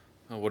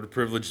What a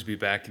privilege to be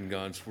back in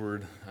God's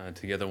Word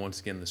together once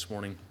again this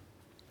morning.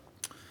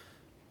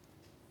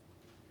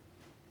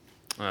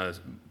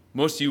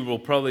 Most of you will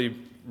probably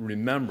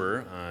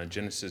remember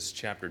Genesis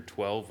chapter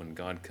 12 when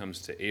God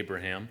comes to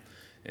Abraham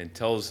and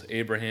tells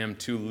Abraham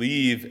to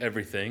leave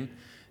everything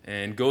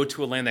and go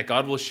to a land that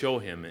God will show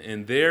him.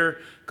 And there,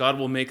 God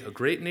will make a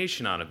great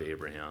nation out of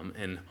Abraham,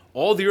 and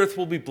all the earth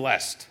will be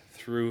blessed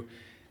through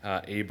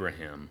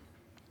Abraham.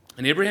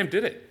 And Abraham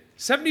did it.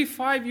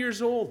 75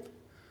 years old.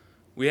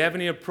 We have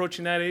any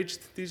approaching that age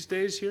these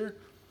days here?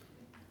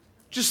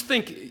 Just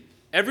think,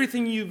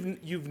 everything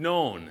you've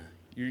known,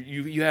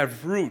 you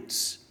have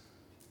roots.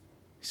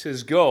 He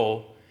says,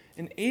 go.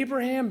 And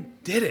Abraham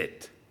did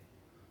it.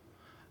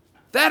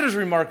 That is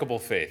remarkable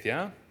faith,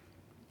 yeah?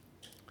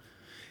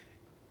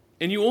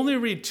 And you only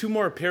read 2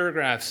 more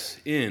paragraphs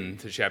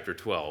into chapter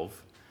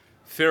 12.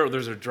 Pharaoh,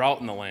 there's a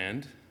drought in the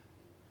land.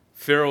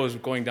 Pharaoh is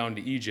going down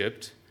to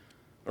Egypt,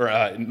 or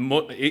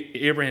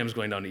Abraham's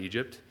going down to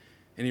Egypt.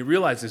 And he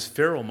realizes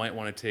Pharaoh might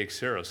want to take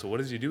Sarah. So what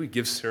does he do? He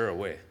gives Sarah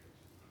away.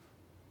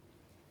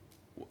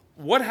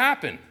 What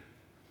happened?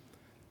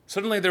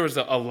 Suddenly there was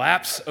a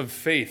lapse of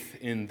faith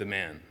in the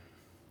man.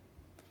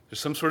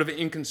 There's some sort of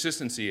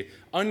inconsistency,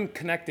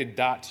 unconnected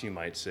dots, you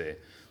might say.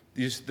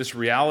 This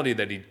reality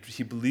that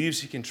he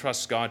believes he can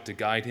trust God to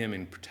guide him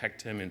and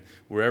protect him and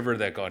wherever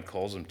that God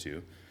calls him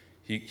to.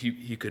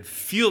 He could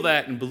feel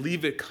that and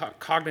believe it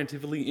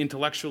cognitively,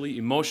 intellectually,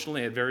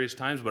 emotionally at various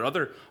times, but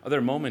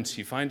other moments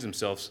he finds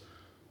himself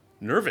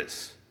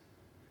nervous.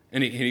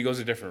 And he goes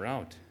a different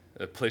route,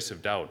 a place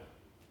of doubt.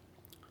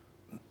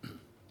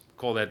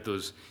 Call that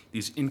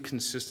these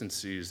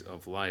inconsistencies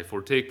of life.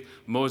 Or take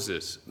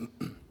Moses.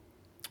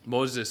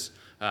 Moses,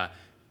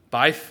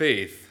 by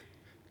faith,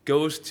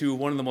 goes to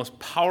one of the most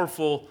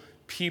powerful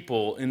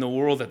people in the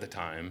world at the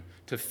time,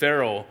 to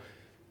Pharaoh,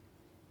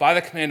 by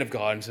the command of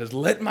God, and says,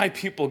 let my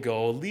people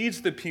go,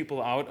 leads the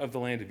people out of the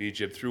land of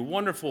Egypt through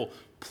wonderful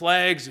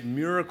plagues,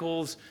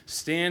 miracles,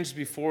 stands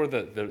before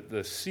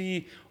the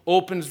sea,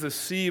 opens the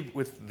sea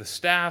with the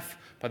staff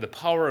by the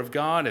power of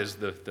God as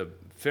the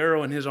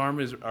Pharaoh and his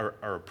armies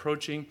are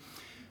approaching.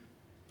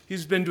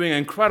 He's been doing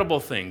incredible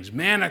things,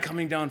 manna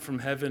coming down from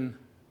heaven.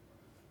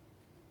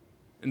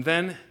 And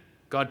then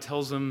God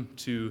tells him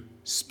to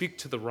speak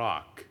to the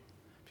rock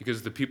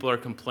because the people are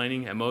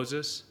complaining at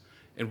Moses,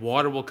 and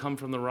water will come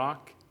from the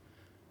rock.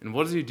 And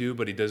what does he do?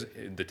 But he does.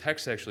 The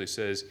text actually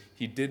says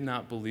he did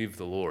not believe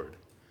the Lord,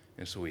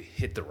 and so he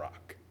hit the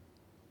rock.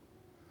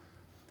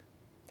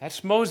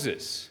 That's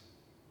Moses.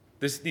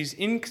 These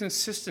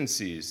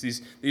inconsistencies,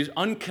 these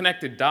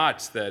unconnected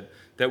dots that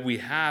we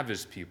have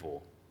as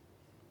people.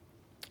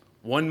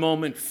 One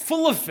moment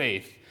full of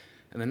faith,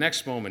 and the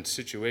next moment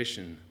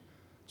situation.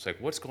 It's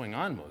like, what's going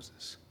on,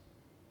 Moses?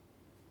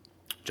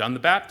 John the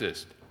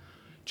Baptist.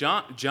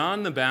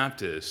 John the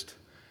Baptist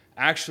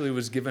actually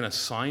was given a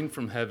sign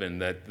from heaven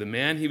that the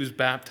man he was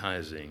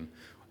baptizing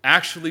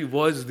actually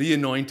was the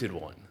anointed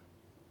one.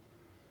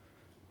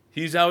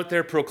 He's out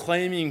there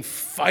proclaiming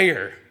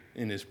fire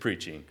in his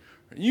preaching.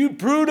 You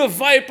brood of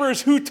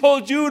vipers, who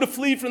told you to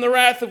flee from the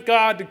wrath of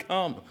God to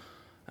come?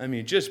 I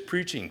mean, just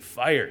preaching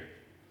fire.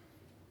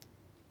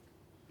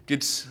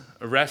 Gets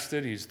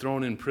arrested, he's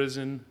thrown in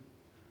prison,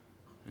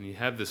 and you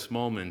have this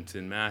moment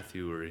in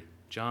Matthew where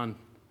John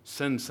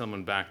sends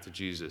someone back to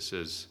Jesus,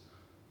 says,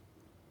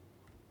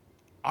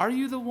 are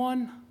you the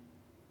one,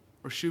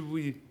 or should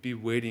we be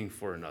waiting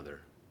for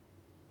another?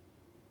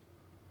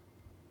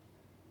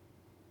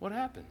 What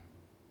happened?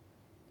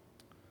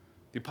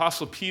 The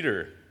Apostle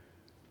Peter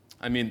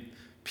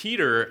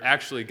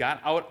actually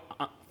got out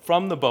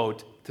from the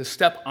boat to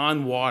step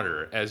on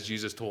water as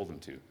Jesus told him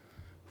to.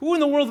 Who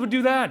in the world would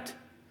do that?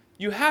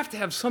 You have to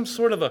have some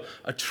sort of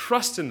a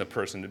trust in the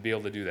person to be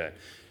able to do that.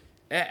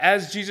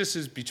 As Jesus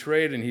is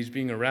betrayed and he's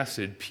being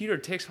arrested, Peter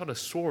takes out a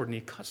sword and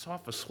he cuts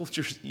off a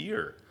soldier's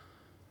ear.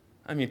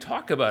 I mean,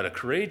 talk about a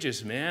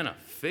courageous man of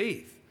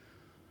faith.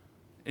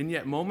 And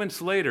yet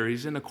moments later,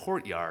 he's in a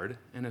courtyard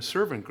and a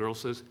servant girl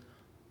says,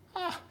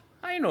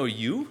 I know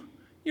you.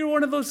 You're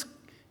one of those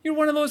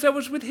that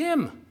was with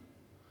him.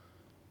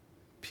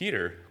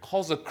 Peter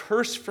calls a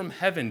curse from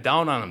heaven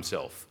down on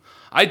himself.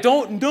 I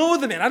don't know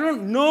the man. I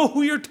don't know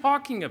who you're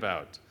talking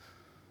about.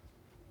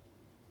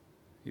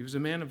 He was a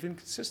man of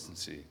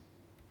inconsistency.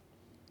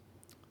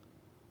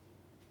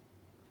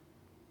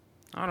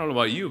 I don't know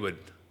about you, but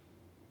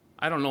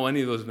I don't know any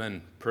of those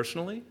men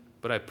personally,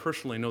 but I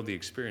personally know the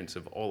experience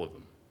of all of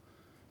them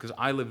because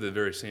I live the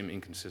very same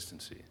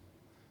inconsistency.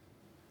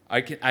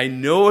 I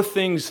know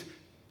things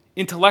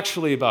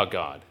intellectually about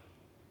God,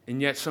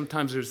 and yet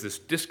sometimes there's this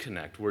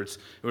disconnect where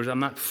I'm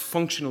not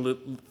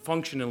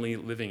functionally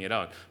living it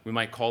out. We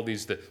might call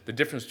these the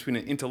difference between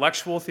an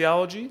intellectual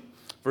theology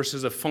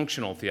versus a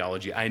functional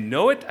theology. I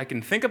know it, I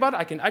can think about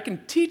it, I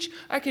can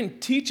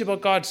teach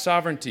about God's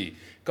sovereignty,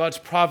 God's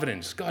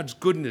providence, God's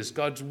goodness,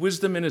 God's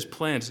wisdom in his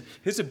plans,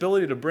 his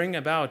ability to bring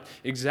about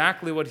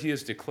exactly what he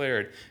has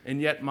declared.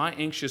 And yet my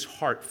anxious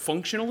heart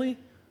functionally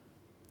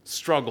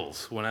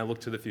struggles when I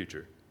look to the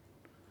future.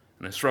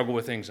 And I struggle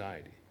with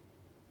anxiety.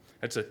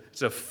 It's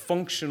a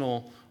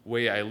functional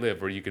way I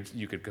live, or you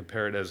could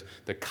compare it as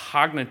the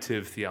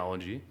cognitive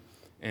theology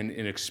and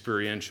an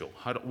experiential.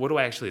 What do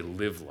I actually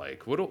live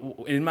like?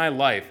 In my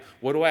life,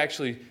 what do I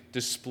actually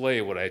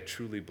display what I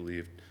truly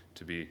believe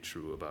to be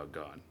true about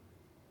God?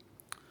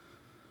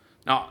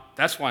 Now,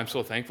 that's why I'm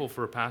so thankful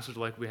for a passage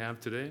like we have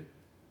today.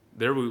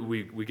 There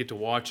we get to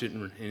watch it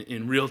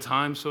in real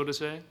time, so to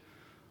say,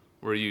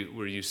 where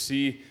you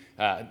see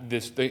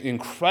the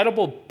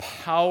incredible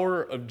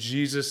power of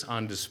Jesus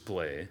on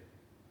display.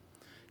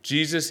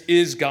 Jesus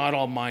is God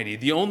Almighty,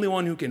 the only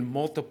one who can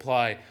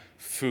multiply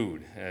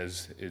food,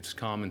 as it's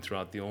common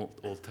throughout the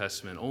Old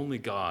Testament. Only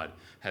God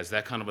has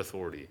that kind of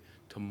authority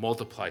to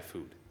multiply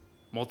food,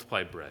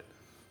 multiply bread.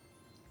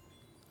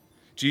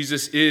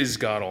 Jesus is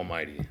God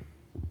Almighty.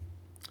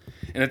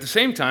 And at the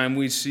same time,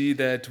 we see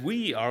that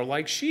we are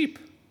like sheep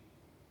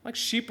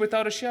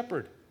without a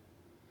shepherd,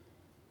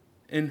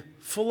 and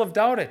full of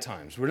doubt at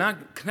times. We're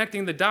not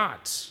connecting the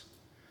dots.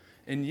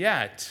 And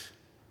yet,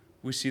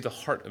 we see the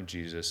heart of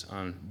Jesus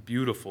on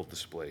beautiful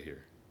display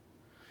here.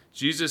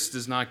 Jesus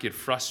does not get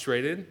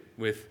frustrated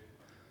with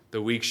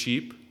the weak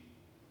sheep,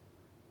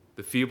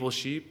 the feeble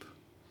sheep,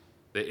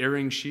 the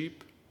erring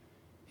sheep.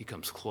 He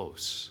comes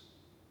close.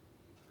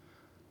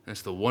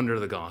 That's the wonder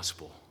of the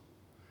gospel.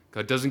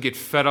 God doesn't get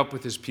fed up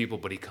with his people,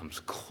 but he comes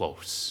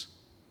close.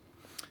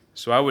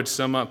 So I would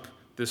sum up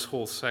this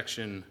whole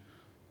section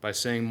by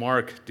saying,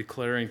 Mark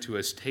declaring to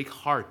us, take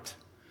heart.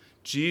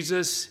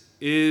 Jesus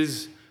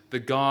is the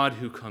God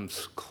who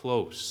comes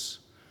close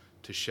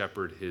to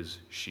shepherd his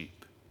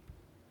sheep.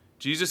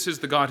 Jesus is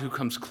the God who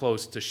comes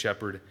close to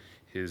shepherd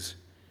his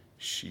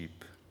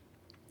sheep.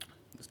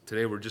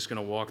 Today we're just going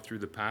to walk through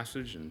the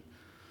passage and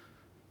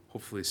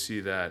hopefully see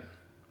that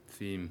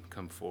theme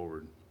come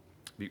forward.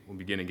 We'll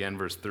begin again,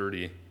 verse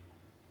 30.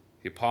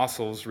 The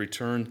apostles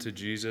returned to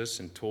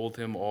Jesus and told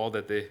him all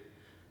that they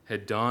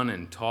had done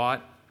and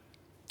taught.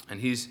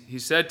 And he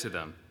said to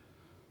them,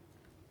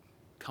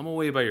 come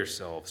away by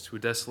yourselves to a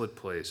desolate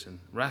place and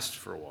rest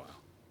for a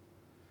while.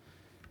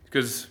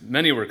 Because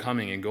many were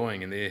coming and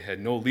going, and they had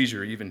no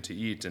leisure even to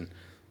eat. And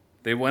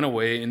they went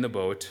away in the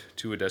boat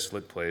to a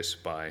desolate place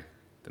by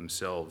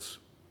themselves.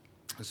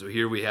 And so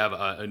here we have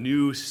a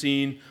new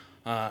scene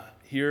a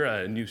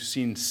new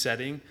scene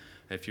setting.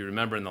 If you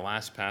remember in the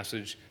last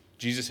passage,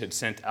 Jesus had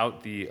sent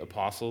out the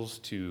apostles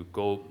to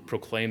go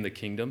proclaim the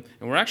kingdom.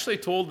 And we're actually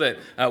told that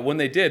when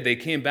they did, they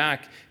came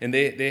back and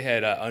they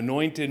had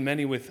anointed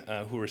many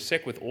who were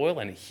sick with oil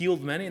and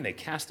healed many, and they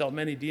cast out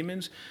many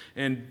demons.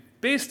 And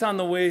based on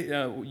the way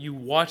you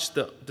watch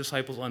the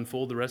disciples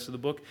unfold the rest of the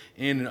book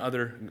and in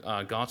other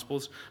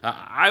Gospels,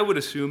 I would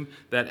assume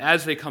that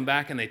as they come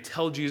back and they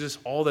tell Jesus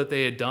all that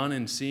they had done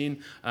and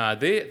seen,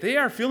 they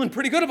are feeling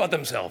pretty good about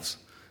themselves.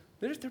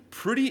 They're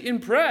pretty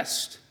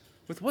impressed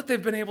with what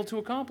they've been able to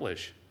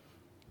accomplish.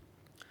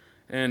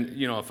 And,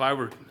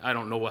 I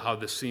don't know how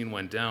this scene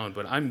went down,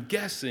 but I'm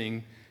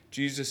guessing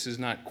Jesus is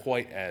not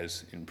quite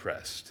as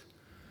impressed.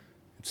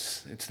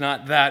 It's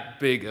not that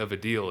big of a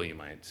deal, you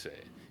might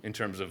say, in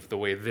terms of the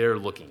way they're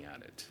looking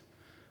at it.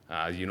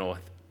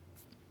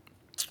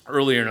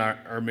 Earlier in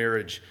our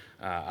marriage,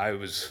 I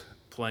was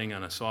playing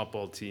on a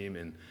softball team,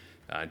 and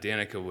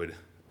Danica would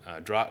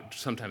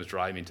sometimes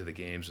drive me to the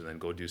games and then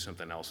go do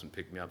something else and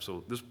pick me up.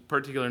 So this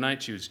particular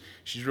night,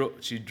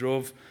 she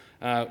drove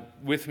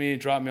with me,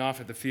 dropped me off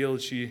at the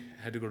field. She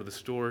had to go to the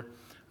store.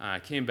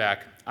 Came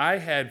back. I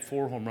had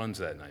 4 home runs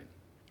that night.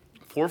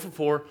 4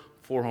 for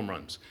 4 home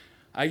runs.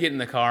 I get in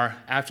the car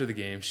after the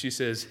game. She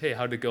says, hey,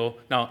 how'd it go?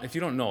 Now, if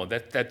you don't know,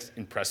 that's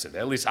impressive.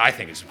 At least I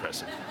think it's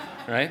impressive,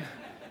 right?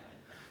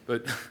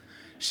 But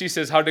she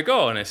says, how'd it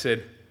go? And I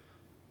said,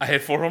 I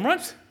had 4 home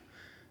runs.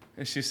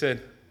 And she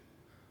said,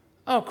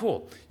 oh,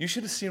 cool. You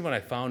should have seen what I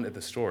found at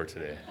the store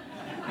today.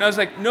 And I was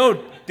like,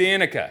 no,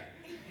 Danica.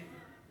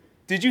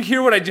 Did you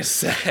hear what I just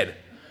said?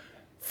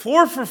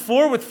 4 for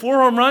 4 with 4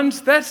 home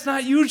runs? That's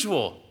not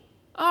usual.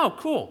 Oh,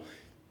 cool.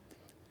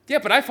 Yeah,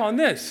 but I found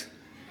this.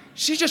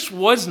 She just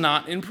was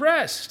not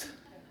impressed.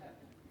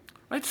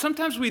 Right?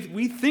 Sometimes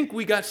we think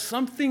we got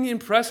something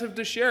impressive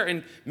to share,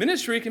 and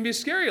ministry can be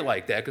scary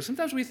like that, because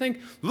sometimes we think,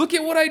 look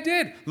at what I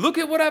did. Look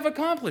at what I've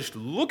accomplished.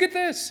 Look at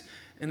this.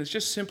 And it's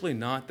just simply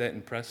not that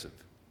impressive.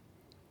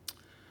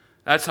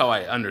 That's how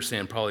I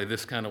understand probably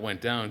this kind of went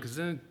down, because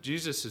then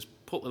Jesus is,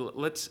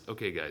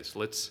 okay, guys,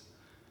 let's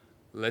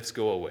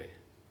go away.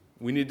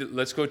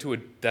 Let's go to a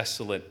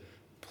desolate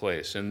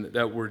place. And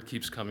that word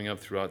keeps coming up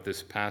throughout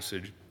this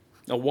passage.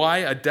 Now, why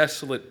a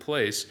desolate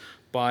place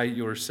by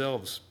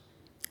yourselves?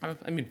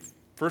 I mean,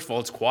 first of all,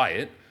 it's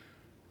quiet,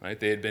 right?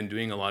 They had been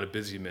doing a lot of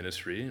busy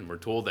ministry, and we're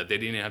told that they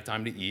didn't have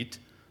time to eat.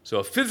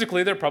 So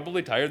physically, they're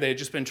probably tired. They had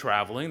just been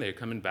traveling. They're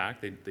coming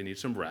back. They need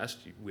some rest.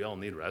 We all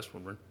need rest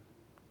when we're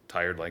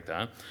tired like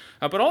that.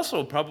 But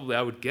also, probably,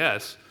 I would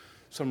guess,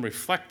 some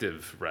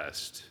reflective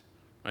rest,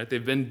 right?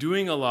 They've been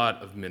doing a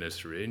lot of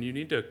ministry, and you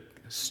need to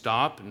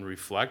stop and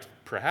reflect.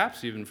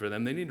 Perhaps even for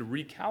them, they need to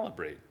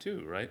recalibrate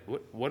too, right?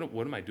 What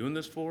am I doing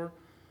this for?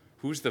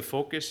 Who's the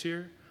focus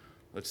here?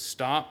 Let's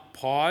stop,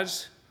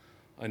 pause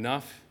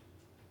enough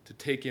to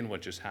take in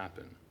what just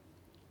happened.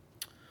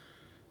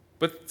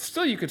 But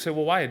still, you could say,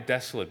 well, why a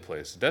desolate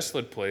place? A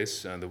desolate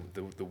place, the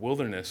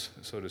wilderness,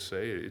 so to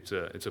say, it's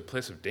a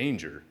place of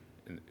danger,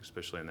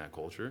 especially in that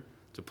culture.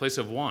 It's a place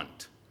of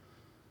want.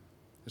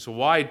 So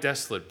why a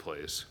desolate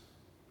place?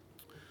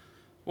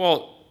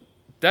 Well,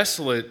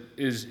 desolate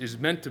is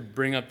meant to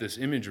bring up this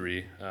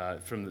imagery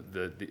from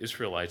the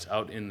Israelites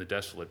out in the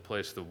desolate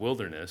place, the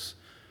wilderness.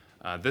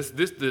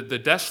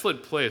 The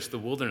desolate place, the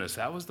wilderness,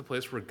 that was the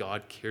place where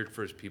God cared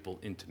for his people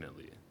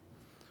intimately.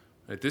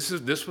 Right? This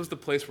was the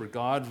place where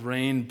God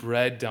rained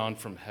bread down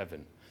from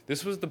heaven.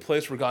 This was the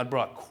place where God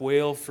brought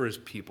quail for his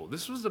people.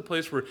 This was the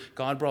place where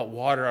God brought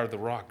water out of the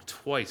rock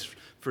twice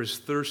for his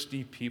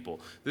thirsty people.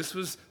 This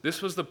was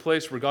the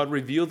place where God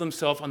revealed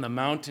himself on the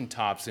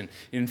mountaintops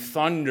in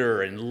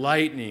thunder and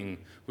lightning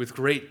with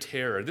great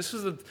terror. This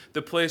was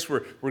the place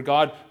where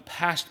God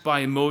passed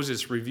by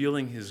Moses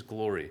revealing his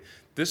glory.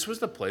 This was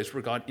the place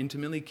where God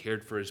intimately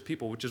cared for his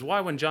people, which is why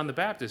when John the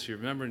Baptist, you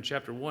remember in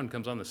chapter 1,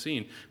 comes on the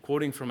scene,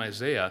 quoting from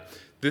Isaiah,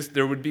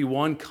 there would be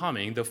one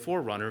coming, the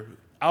forerunner,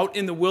 out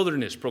in the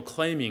wilderness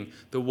proclaiming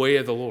the way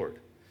of the Lord.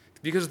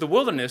 Because the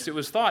wilderness, it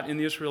was thought in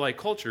the Israelite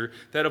culture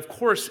that, of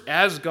course,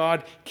 as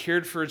God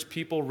cared for his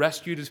people,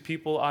 rescued his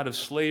people out of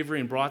slavery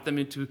and brought them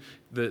into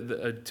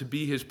to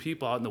be his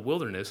people out in the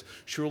wilderness,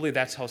 surely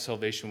that's how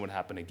salvation would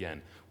happen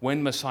again.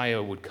 When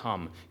Messiah would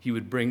come, he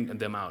would bring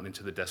them out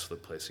into the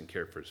desolate place and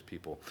care for his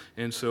people.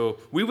 And so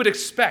we would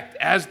expect,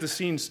 as the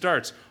scene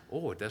starts,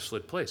 a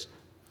desolate place.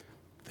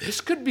 This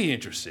could be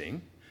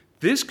interesting.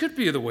 This could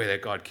be the way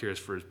that God cares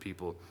for his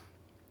people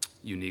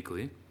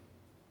uniquely.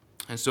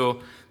 And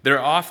so they're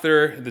off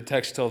there, the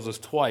text tells us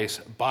twice,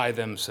 by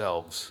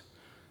themselves.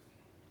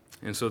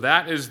 And so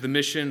that is the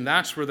mission.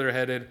 That's where they're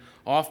headed,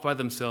 off by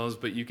themselves.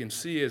 But you can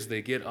see as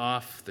they get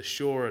off the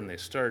shore and they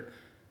start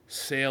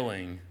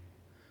sailing,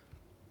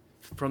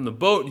 from the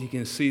boat you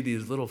can see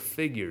these little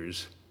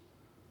figures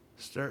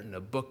starting to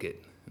book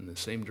it in the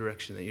same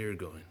direction that you're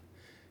going.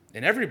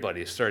 And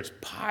everybody starts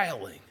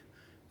piling,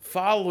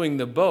 following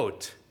the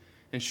boat.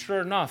 And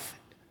sure enough,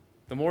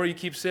 the more you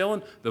keep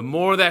sailing, the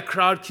more that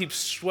crowd keeps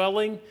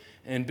swelling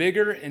and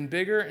bigger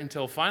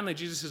until finally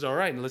Jesus says, all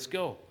right, let's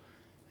go.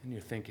 And you're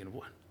thinking,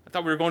 what? I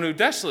thought we were going to a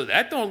desolate.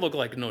 That don't look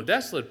like no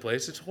desolate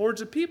place. It's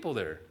hordes of people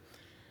there.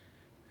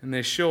 And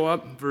they show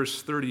up,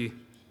 verse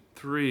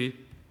 33.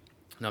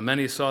 Now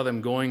many saw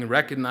them going and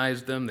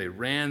recognized them. They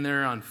ran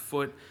there on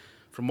foot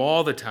from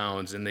all the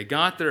towns, and they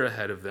got there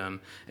ahead of them.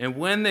 And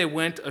when they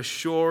went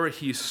ashore,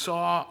 he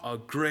saw a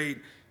great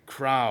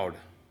crowd.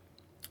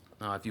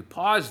 Now, if you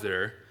pause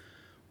there,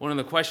 one of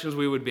the questions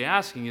we would be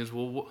asking is,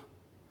 well,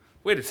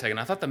 wait a second,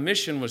 I thought the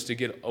mission was to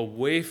get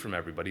away from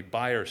everybody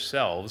by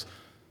ourselves.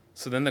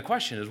 So then the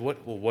question is,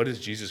 what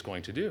is Jesus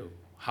going to do?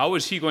 How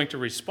is he going to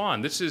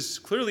respond? This is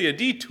clearly a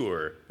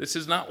detour. This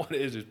is not what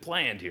is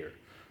planned here,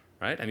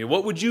 right? I mean,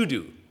 what would you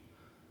do?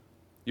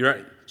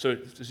 You're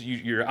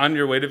on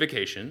your way to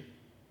vacation,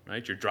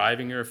 right? You're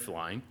driving or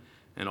flying,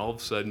 and all of a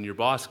sudden your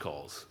boss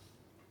calls.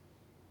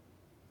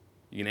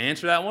 You gonna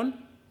answer that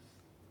one?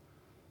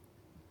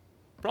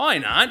 Probably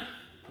not.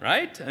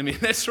 Right? I mean,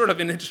 that's sort of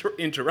an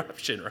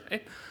interruption,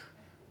 right?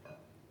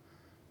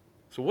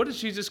 So what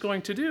is Jesus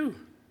going to do?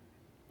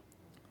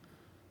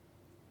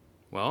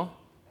 Well,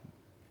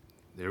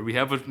 there we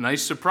have a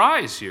nice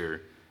surprise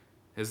here.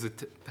 As the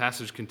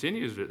passage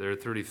continues there,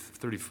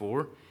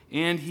 34,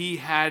 and he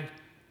had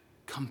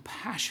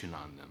compassion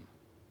on them.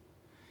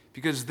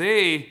 Because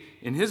they,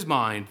 in his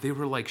mind, they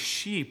were like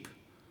sheep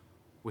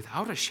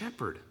without a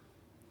shepherd.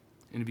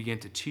 And he began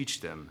to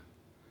teach them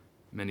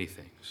many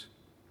things.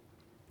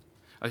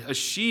 A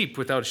sheep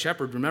without a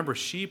shepherd, remember,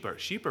 sheep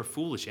are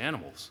foolish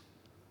animals.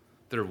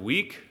 They're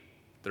weak,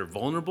 they're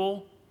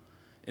vulnerable,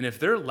 and if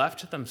they're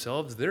left to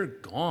themselves, they're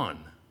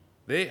gone.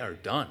 They are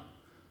done.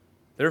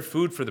 They're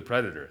food for the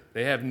predator.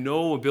 They have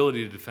no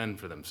ability to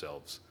defend for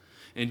themselves.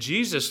 And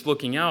Jesus,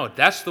 looking out,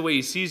 that's the way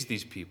he sees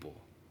these people.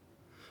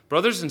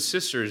 Brothers and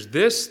sisters,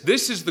 this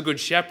is the good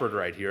shepherd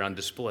right here on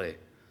display.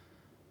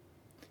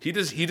 He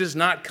does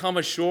not come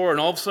ashore, and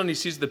all of a sudden he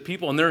sees the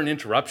people, and they're an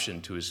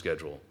interruption to his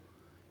schedule.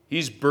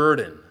 He's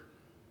burdened.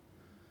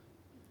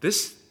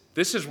 This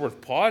is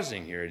worth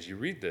pausing here as you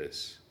read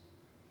this.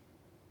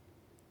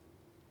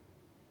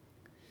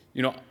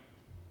 You know,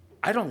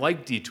 I don't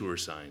like detour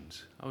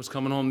signs. I was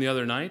coming home the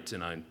other night,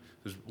 and I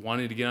was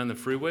wanting to get on the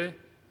freeway,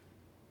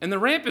 and the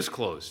ramp is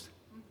closed.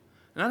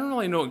 And I don't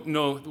really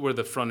know where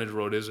the frontage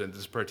road is in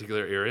this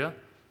particular area.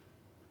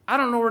 I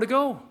don't know where to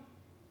go.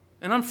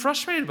 And I'm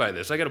frustrated by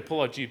this. I got to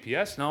pull out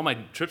GPS. Now my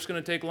trip's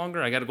going to take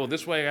longer. I got to go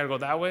this way. I got to go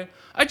that way.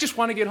 I just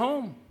want to get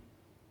home.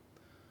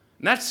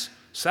 And that's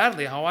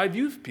sadly how I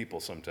view people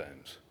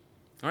sometimes.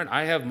 All right,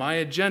 I have my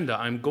agenda.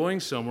 I'm going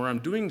somewhere. I'm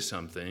doing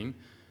something.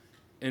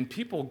 And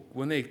people,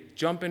 when they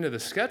jump into the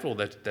schedule,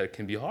 that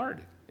can be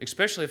hard,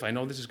 especially if I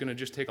know this is going to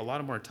just take a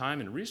lot more time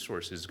and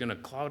resources. It's going to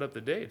cloud up the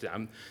day. It's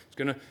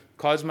going to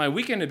cause my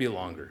weekend to be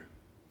longer.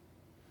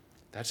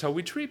 That's how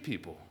we treat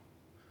people,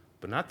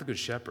 but not the Good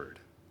Shepherd.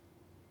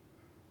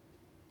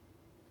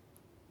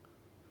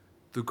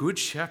 The Good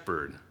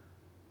Shepherd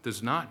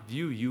does not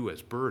view you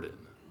as burden.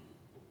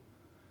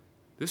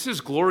 This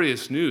is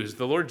glorious news.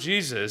 The Lord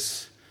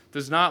Jesus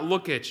does not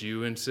look at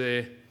you and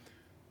say,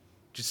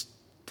 just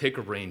take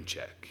a rain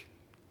check.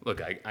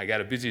 Look, I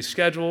got a busy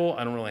schedule.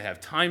 I don't really have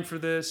time for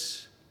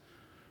this.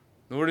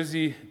 Nor does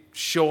he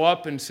show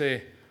up and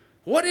say,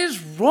 what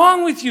is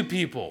wrong with you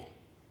people?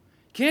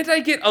 Can't I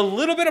get a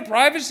little bit of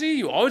privacy?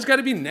 You always got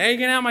to be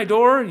nagging at my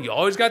door. You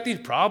always got these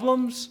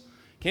problems.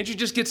 Can't you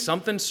just get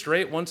something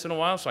straight once in a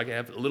while so I can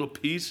have a little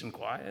peace and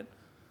quiet?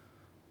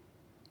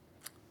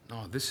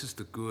 No, this is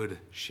the good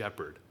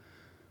shepherd.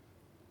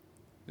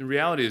 The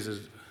reality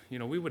is,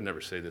 we would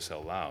never say this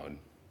out loud.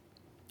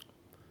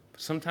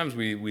 But sometimes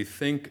we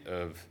think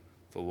of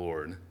the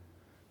Lord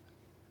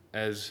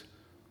as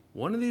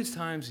one of these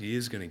times he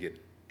is going to get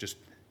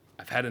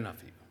I've had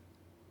enough of you.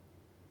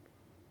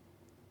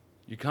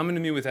 You coming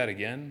to me with that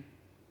again?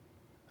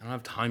 I don't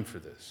have time for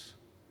this.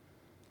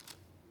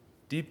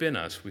 Deep in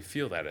us, we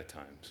feel that at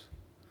times.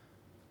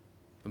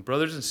 But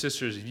brothers and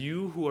sisters,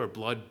 you who are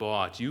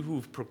blood-bought, you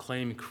who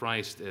proclaim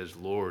Christ as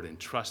Lord and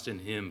trust in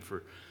him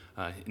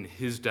in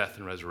his death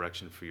and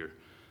resurrection for your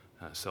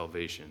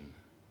salvation,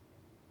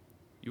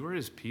 you are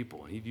his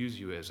people, and he views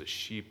you as a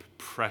sheep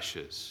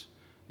precious,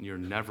 and you're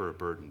never a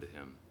burden to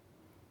him.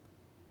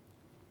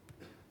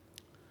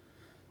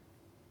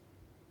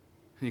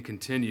 And he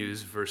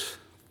continues, verse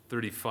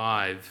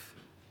 35,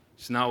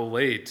 it's now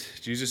late.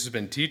 Jesus has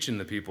been teaching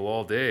the people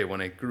all day.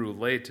 When it grew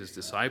late, his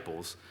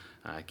disciples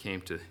came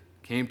to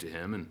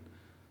him, and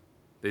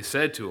they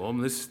said to him,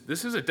 this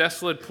is a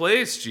desolate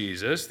place,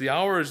 Jesus. The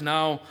hour is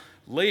now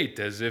late,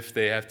 as if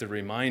they have to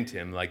remind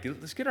him,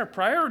 let's get our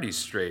priorities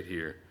straight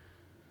here.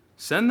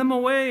 Send them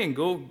away and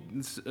go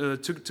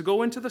to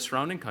go into the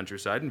surrounding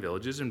countryside and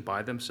villages and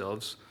buy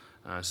themselves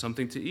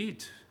something to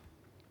eat.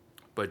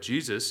 But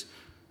Jesus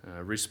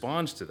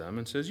responds to them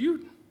and says,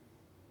 you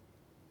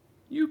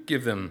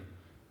give them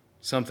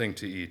something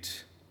to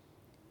eat.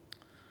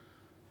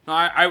 Now,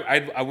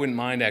 I wouldn't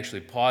mind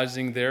actually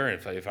pausing there.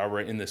 If I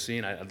were in the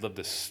scene, I'd love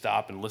to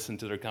stop and listen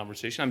to their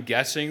conversation. I'm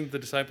guessing the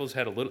disciples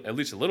had at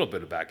least a little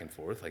bit of back and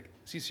forth. Like,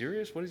 is he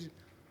serious? What is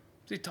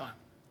he talking?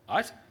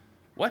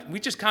 What? We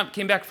just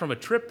came back from a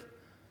trip.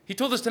 He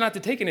told us not to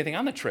take anything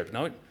on the trip.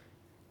 Now he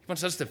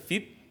wants us to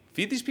feed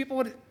these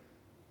people?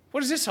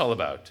 What is this all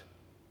about?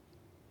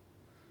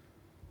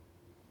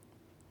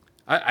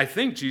 I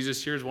think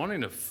Jesus here is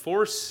wanting to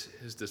force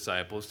his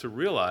disciples to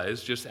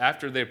realize, just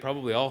after they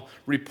probably all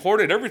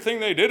reported everything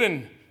they did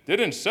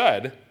and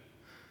said,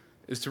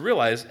 is to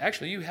realize,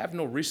 actually, you have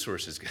no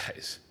resources,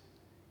 guys.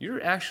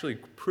 You're actually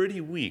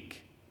pretty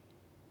weak.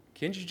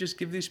 Can't you just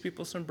give these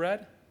people some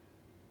bread?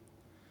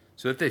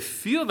 So that they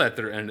feel that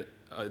they're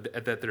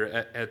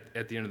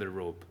at the end of their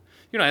rope.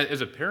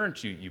 As a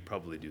parent, you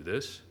probably do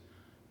this.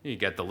 You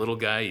got the little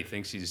guy, he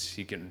thinks he's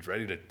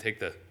ready to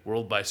take the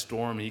world by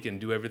storm, he can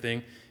do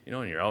everything,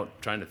 and you're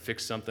out trying to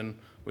fix something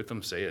with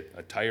him, say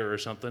a tire or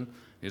something. And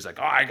he's like,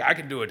 I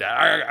can do it,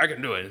 Dad, I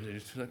can do it. And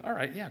he's like, all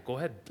right, yeah, go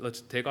ahead,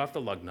 let's take off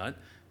the lug nut.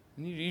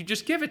 And you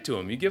just give it to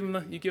him. You give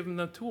him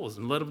the tools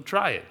and let him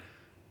try it.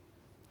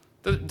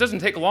 It doesn't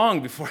take long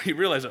before you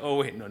realize, oh,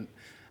 wait, no,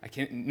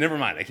 never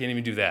mind, I can't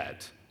even do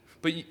that.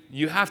 But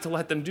you have to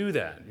let them do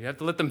that. You have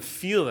to let them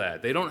feel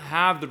that. They don't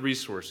have the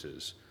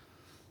resources.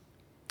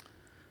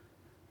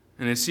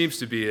 And it seems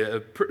to be a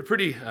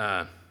pretty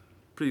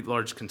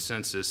large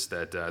consensus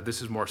that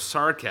this is more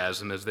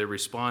sarcasm as they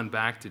respond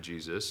back to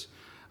Jesus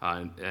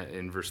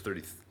in verse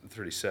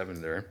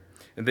 37 there.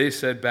 And they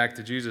said back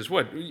to Jesus,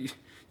 what,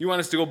 you want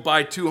us to go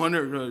buy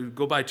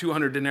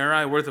 200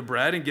 denarii worth of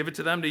bread and give it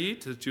to them to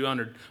eat?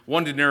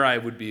 1 denarii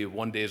would be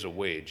 1 day's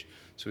wage.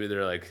 So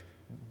either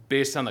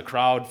based on the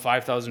crowd,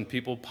 5,000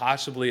 people,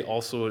 possibly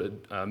also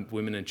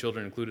women and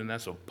children included in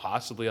that, so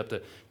possibly up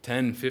to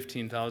 10,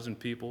 15,000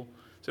 people.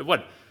 So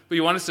what? But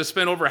you want us to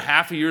spend over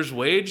half a year's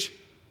wage?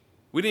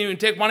 We didn't even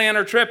take money on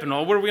our trip, and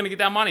where are we going to get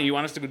that money? You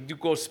want us to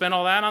go spend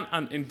all that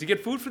and to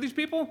get food for these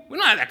people? We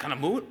don't have that kind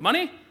of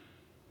money.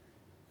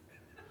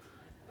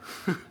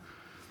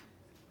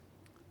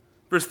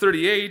 Verse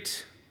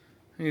 38,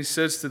 he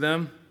says to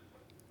them,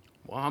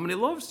 well, how many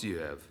loaves do you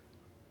have?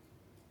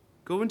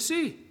 Go and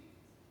see.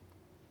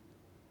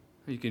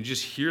 You can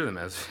just hear them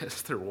as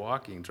they're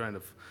walking,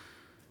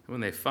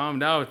 when they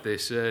found out, they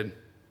said,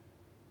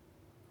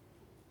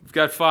 we've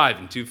got 5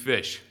 and 2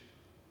 fish.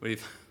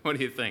 What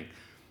do you think?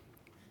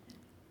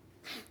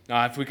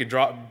 Now, if we could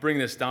bring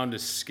this down to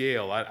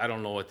scale, I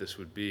don't know what this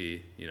would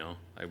be. We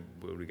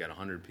got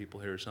 100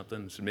 people here or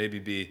something. So maybe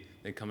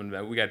they coming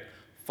back. We got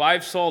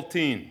 5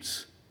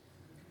 saltines.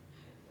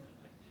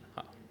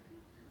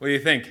 What do you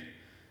think?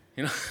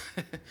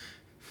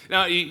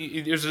 Now,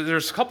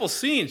 there's a couple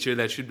scenes here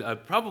that should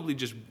probably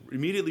just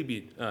immediately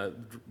be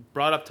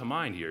brought up to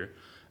mind here.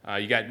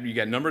 You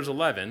got Numbers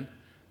 11.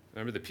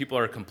 Remember, the people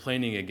are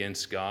complaining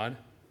against God,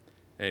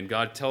 and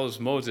God tells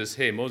Moses,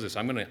 "Hey, Moses,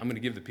 I'm gonna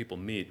give the people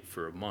meat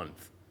for a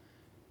month."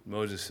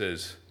 Moses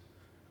says,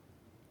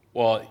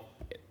 "Well,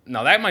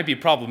 now that might be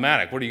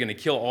problematic. What, are you going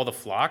to kill all the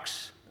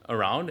flocks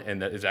around?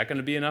 And is that going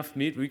to be enough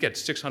meat? We got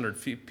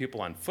 600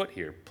 people on foot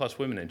here, plus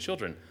women and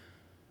children.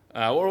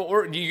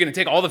 Or you're going to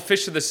take all the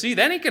fish of the sea?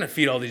 That ain't going to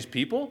feed all these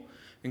people.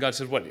 And God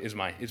says, what, is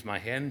my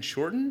hand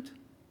shortened?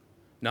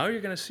 Now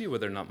you're going to see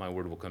whether or not my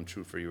word will come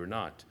true for you or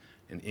not.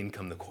 And in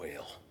come the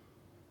quail.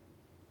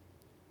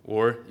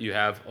 Or you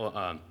have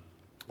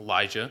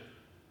Elijah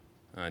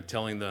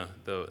telling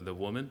the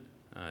woman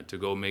to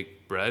go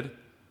make bread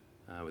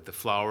with the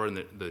flour and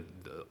the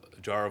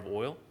jar of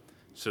oil.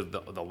 So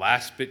the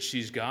last bit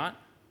she's got.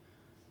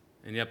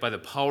 And yet by the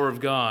power of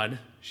God,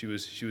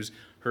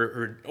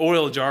 her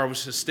oil jar was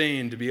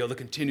sustained to be able to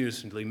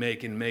continuously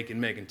make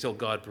until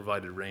God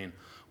provided rain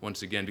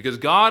once again. Because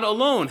God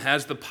alone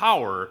has the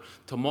power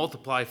to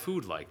multiply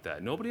food like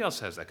that. Nobody else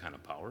has that kind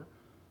of power.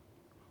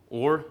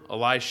 Or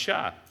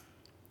Elisha.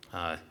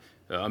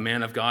 A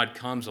man of God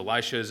comes.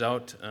 Elisha is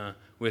out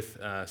with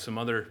some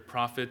other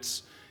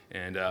prophets.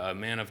 And a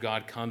man of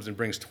God comes and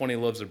brings 20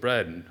 loaves of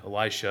bread. And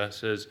Elisha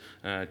says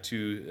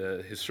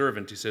to his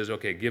servant, he says,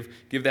 okay,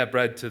 give that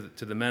bread to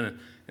the men.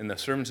 And the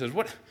servant says,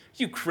 what, are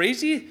you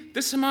crazy?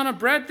 This amount of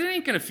bread, they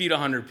ain't going to feed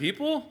 100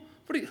 people.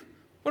 What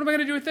am I going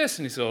to do with this?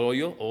 And he said,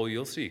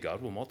 you'll see.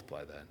 God will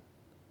multiply that.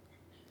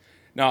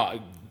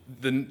 Now,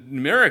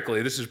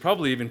 numerically, this is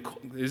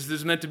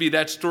meant to be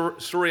that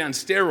story on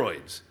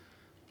steroids.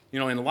 In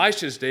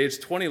Elisha's day, it's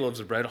 20 loaves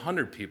of bread,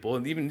 100 people,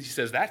 and even he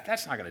says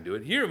that's not going to do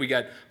it. Here we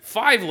got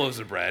 5 loaves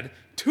of bread,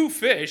 2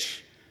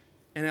 fish,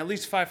 and at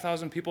least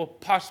 5,000 people,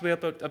 possibly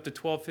up to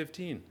 12,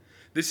 15.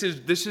 This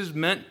is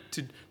meant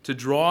to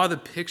draw the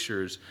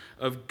pictures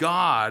of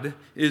God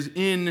is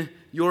in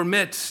your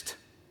midst.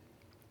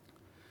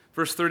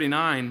 Verse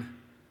 39,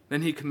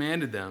 then he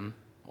commanded them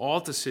all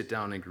to sit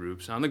down in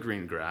groups on the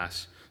green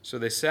grass. So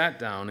they sat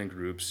down in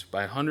groups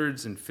by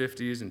hundreds and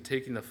fifties, and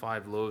taking the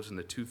 5 loaves and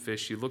the 2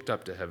 fish, he looked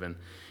up to heaven.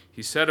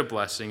 He said a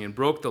blessing and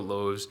broke the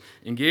loaves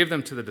and gave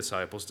them to the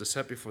disciples to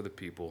set before the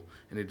people,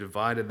 and he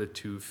divided the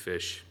 2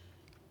 fish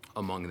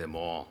among them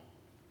all.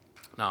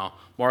 Now,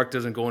 Mark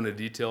doesn't go into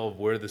detail of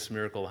where this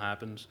miracle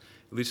happens.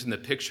 At least in the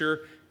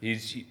picture, he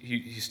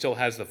still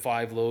has the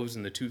 5 loaves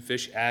and the 2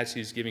 fish as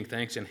he's giving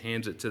thanks and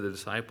hands it to the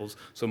disciples.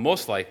 So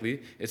most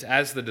likely, it's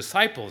as the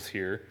disciples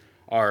here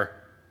are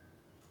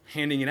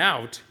handing it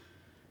out,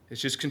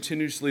 it's just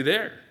continuously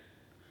there.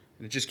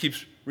 And it just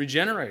keeps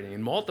regenerating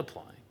and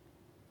multiplying.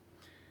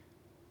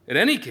 In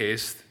any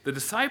case, the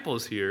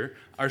disciples here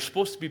are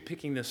supposed to be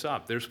picking this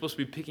up. They're supposed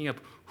to be picking up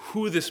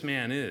who this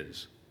man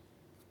is.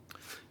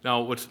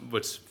 Now,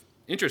 what's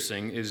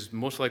interesting is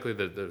most likely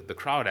the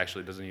crowd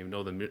actually doesn't even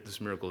know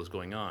this miracle is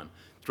going on.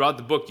 Throughout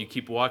the book, you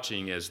keep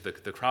watching as the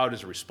crowd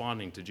is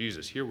responding to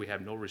Jesus. Here we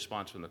have no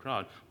response from the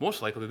crowd.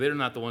 Most likely, they're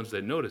not the ones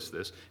that notice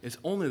this. It's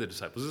only the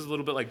disciples. This is a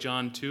little bit like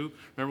John 2.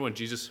 Remember when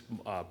Jesus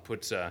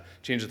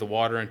changes the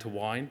water into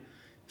wine?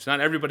 It's not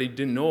everybody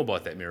didn't know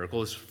about that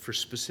miracle. It's for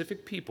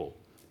specific people.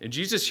 And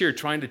Jesus here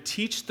trying to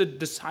teach the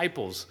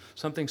disciples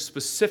something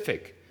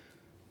specific,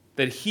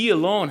 that he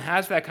alone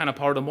has that kind of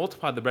power to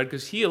multiply the bread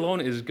because he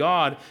alone is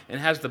God and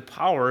has the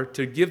power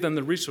to give them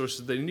the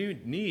resources they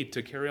need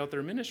to carry out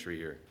their ministry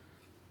here.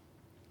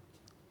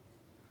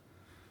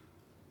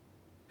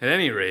 At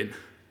any rate,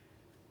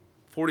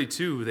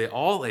 42, they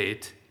all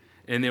ate,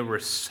 and they were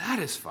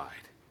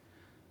satisfied.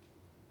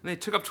 And they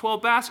took up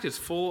 12 baskets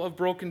full of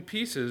broken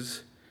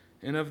pieces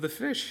and of the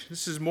fish.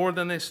 This is more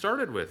than they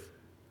started with.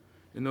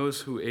 And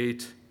those who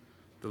ate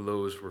the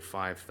loaves were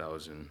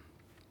 5,000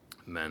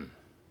 men.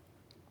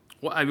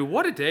 Well, I mean,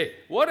 what a day.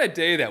 What a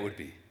day that would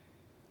be.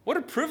 What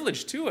a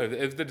privilege, too,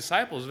 of the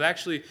disciples of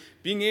actually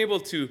being able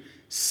to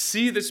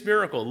see this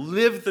miracle,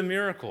 live the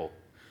miracle,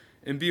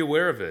 and be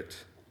aware of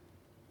it.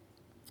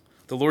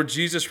 The Lord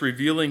Jesus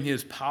revealing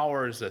his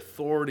power, his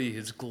authority,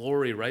 his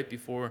glory right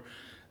before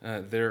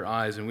their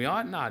eyes. And we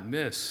ought not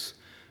miss,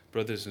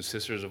 brothers and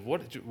sisters, of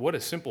what a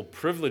simple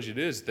privilege it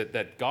is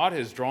that God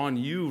has drawn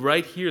you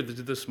right here to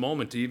this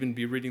moment to even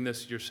be reading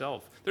this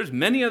yourself. There's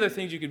many other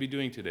things you could be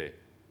doing today.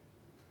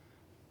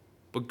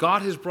 But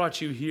God has brought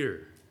you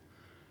here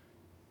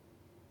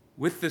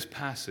with this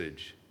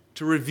passage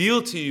to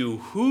reveal to you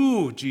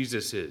who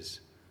Jesus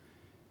is.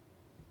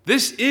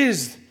 This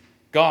is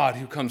God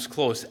who comes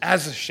close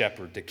as a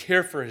shepherd to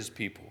care for his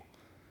people,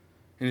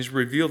 and has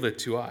revealed it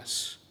to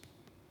us.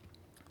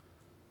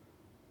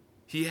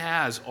 He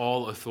has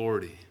all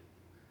authority.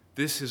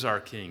 This is our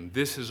King.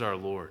 This is our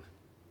Lord.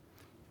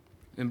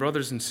 And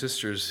brothers and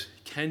sisters,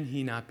 can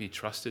he not be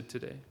trusted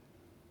today?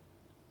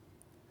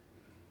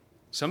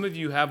 Some of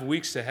you have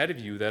weeks ahead of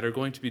you that are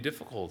going to be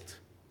difficult.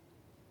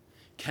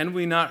 Can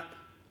we not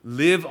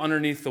live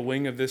underneath the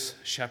wing of this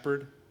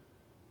shepherd?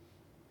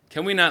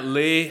 Can we not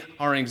lay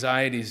our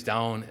anxieties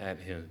down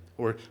at him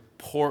or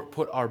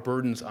put our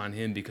burdens on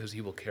him because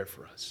he will care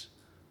for us?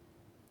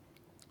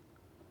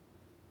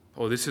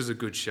 Oh, this is a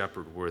good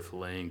shepherd worth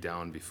laying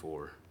down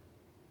before.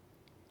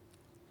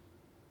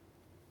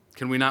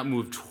 Can we not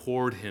move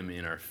toward him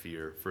in our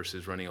fear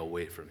versus running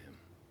away from him?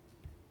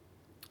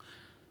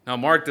 Now,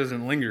 Mark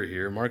doesn't linger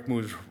here. Mark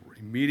moves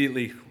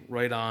immediately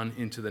right on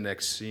into the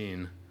next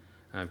scene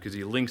because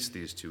he links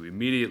these two.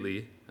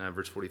 Immediately,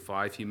 verse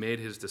 45, he made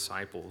his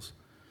disciples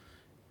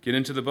get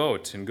into the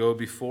boat and go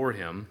before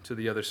him to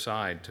the other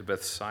side, to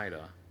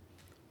Bethsaida,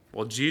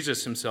 while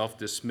Jesus himself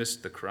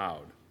dismissed the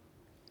crowd.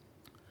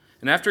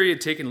 And after he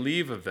had taken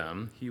leave of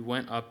them, he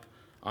went up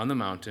on the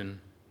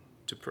mountain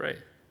to pray.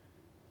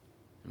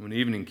 And when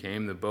evening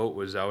came, the boat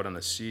was out on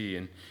the sea,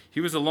 and he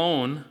was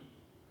alone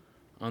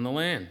on the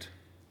land.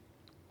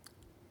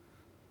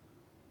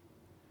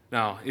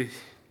 Now, if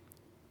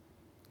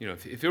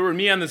it were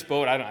me on this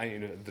boat,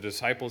 the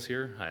disciples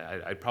here,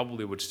 I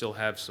probably would still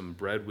have some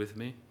bread with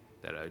me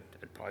that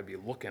I'd probably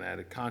be looking at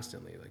it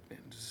constantly. Like, man,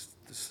 does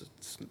this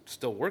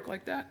still work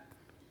like that?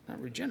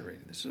 Not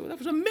regenerating. That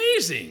was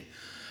amazing.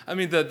 I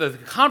mean, the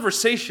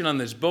conversation on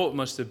this boat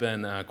must have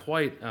been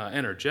quite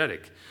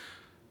energetic.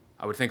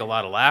 I would think a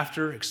lot of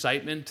laughter,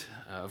 excitement.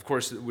 Of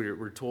course,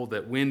 we're told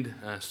that wind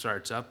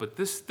starts up, but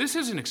this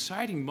is an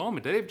exciting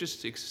moment. They've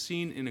just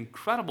seen an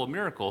incredible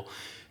miracle,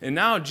 and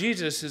now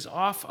Jesus is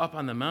off up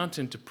on the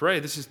mountain to pray.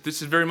 This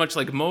is very much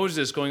like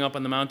Moses going up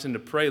on the mountain to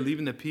pray,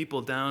 leaving the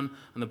people down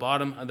on the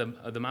bottom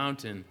of the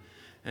mountain,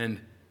 and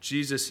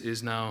Jesus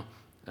is now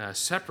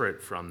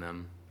separate from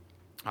them.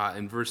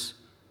 In verse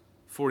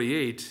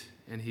 48,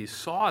 and he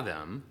saw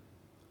them.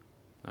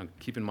 Now,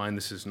 keep in mind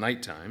this is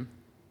nighttime.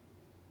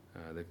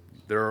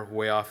 They're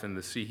way off in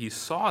the sea. He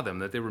saw them,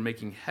 that they were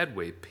making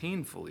headway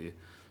painfully,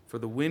 for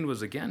the wind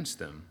was against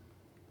them.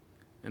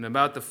 And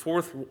about the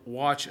fourth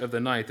watch of the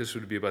night, this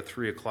would be about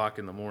 3 o'clock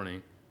in the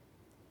morning,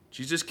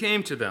 Jesus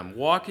came to them,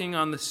 walking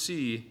on the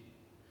sea,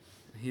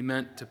 and he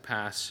meant to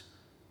pass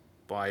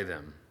by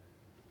them.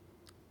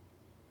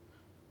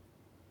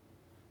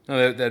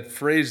 Now that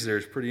phrase there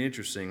is pretty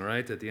interesting,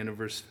 right? At the end of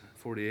verse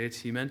 48,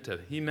 he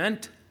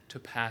meant to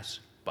pass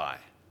by.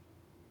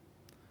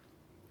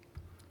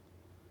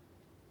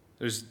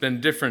 There's been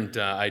different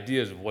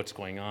ideas of what's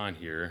going on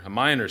here.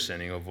 My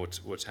understanding of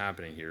what's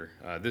happening here,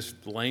 this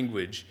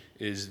language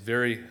is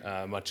very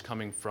much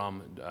coming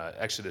from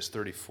Exodus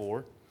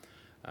 34,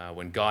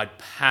 when God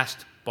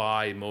passed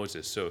by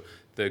Moses. So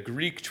the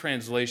Greek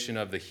translation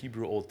of the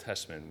Hebrew Old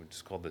Testament, which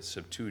is called the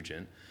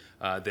Septuagint,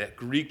 that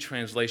Greek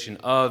translation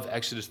of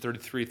Exodus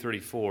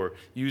 33:34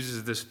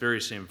 uses this very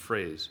same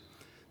phrase.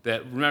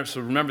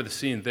 Remember the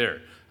scene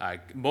there.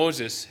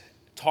 Moses,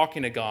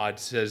 talking to God,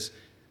 says,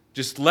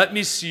 "Just let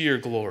me see your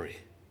glory."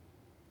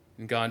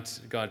 And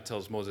God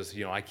tells Moses,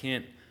 you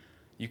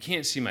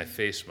can't see my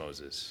face,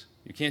 Moses.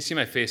 You can't see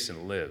my face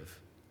and live.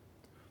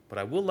 But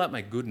I will let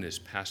my goodness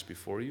pass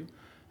before you.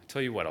 I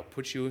tell you what, I'll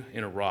put you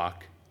in a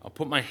rock. I'll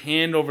put my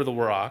hand over the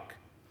rock.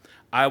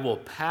 I will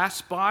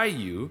pass by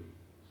you.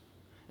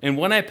 And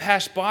when I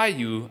pass by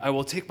you, I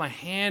will take my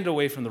hand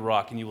away from the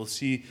rock, and you will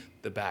see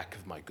the back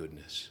of my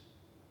goodness.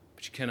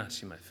 But you cannot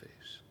see my face.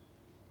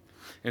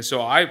 And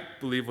so I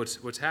believe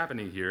what's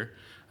happening here,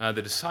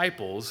 the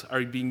disciples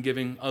are being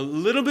given a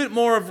little bit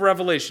more of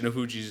revelation of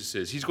who Jesus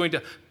is. He's going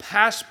to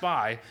pass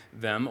by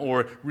them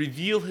or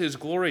reveal his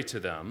glory to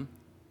them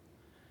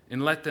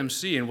and let them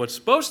see. And what's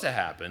supposed to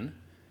happen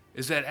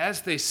is that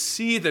as they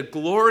see the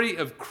glory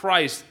of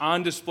Christ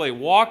on display,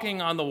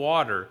 walking on the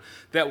water,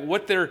 that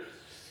what they're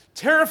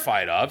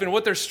terrified of and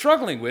what they're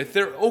struggling with,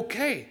 they're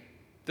okay.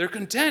 They're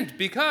content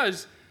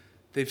because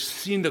they've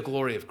seen the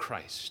glory of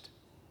Christ.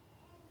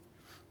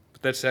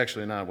 But that's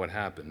actually not what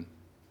happened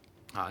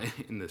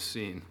in this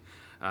scene.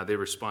 They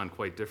respond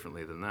quite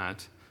differently than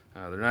that.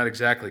 They're not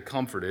exactly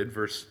comforted.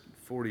 Verse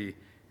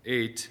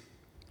 48,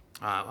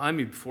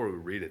 before we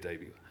read it,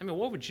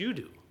 what would you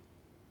do?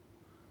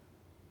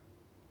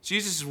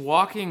 Jesus is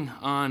walking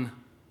on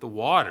the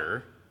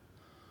water.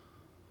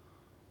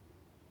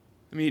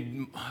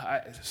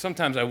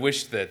 Sometimes I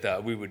wish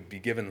that we would be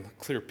given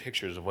clear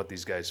pictures of what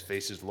these guys'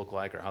 faces look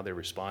like or how they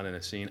respond in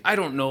a scene. I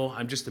don't know.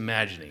 I'm just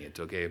imagining it,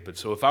 okay? But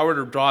so if I were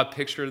to draw a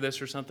picture of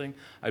this or something,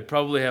 I'd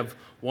probably have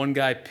one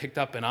guy picked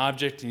up an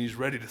object and he's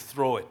ready to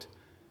throw it.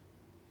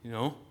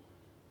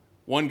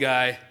 One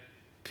guy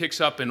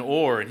picks up an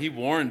oar and he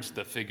warns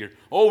the figure,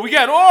 "Oh, we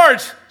got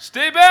oars!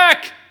 Stay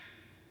back!"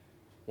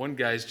 One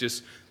guy's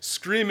just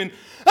screaming,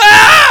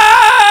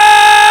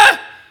 "Ah!"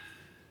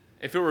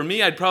 If it were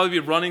me, I'd probably be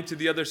running to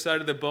the other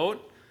side of the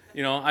boat.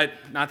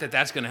 Not that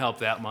that's going to help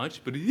that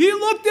much, but he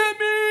looked at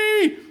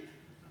me.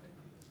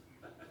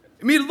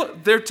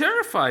 Look, they're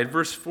terrified.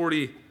 Verse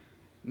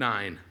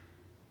 49.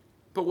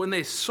 But when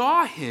they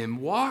saw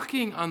him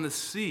walking on the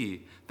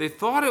sea, they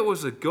thought it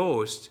was a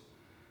ghost,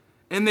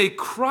 and they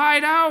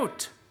cried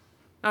out.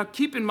 Now,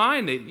 keep in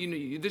mind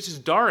that this is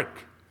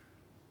dark.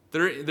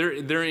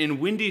 They're in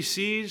windy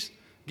seas,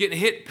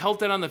 getting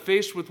pelted on the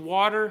face with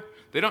water.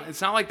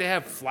 It's not like they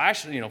have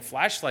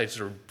flashlights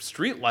or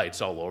street lights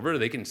all over.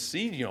 They can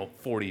see,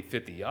 40,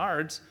 50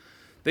 yards.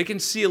 They can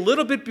see a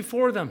little bit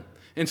before them.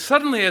 And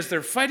suddenly, as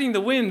they're fighting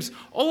the winds,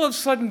 all of a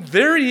sudden,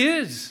 there he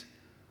is.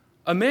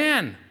 A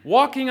man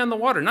walking on the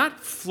water, not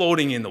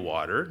floating in the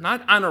water,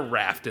 not on a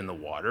raft in the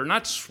water,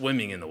 not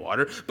swimming in the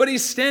water, but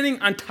he's standing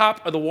on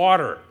top of the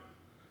water.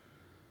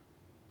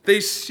 They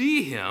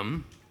see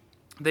him.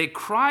 They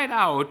cried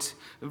out,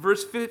 in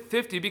verse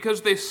 50,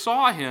 because they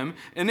saw him,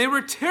 and they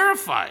were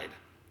terrified.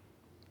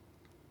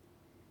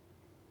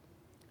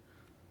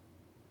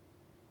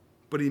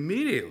 But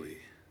immediately,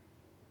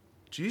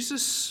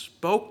 Jesus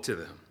spoke to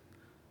them.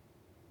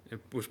 It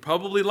was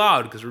probably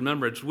loud because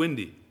remember, it's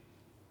windy.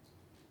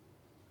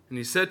 And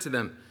he said to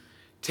them,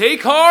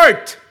 "Take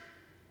heart!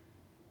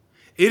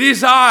 It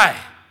is I.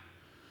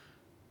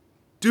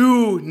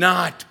 Do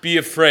not be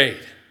afraid."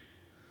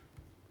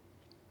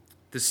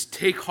 This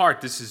take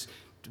heart, this is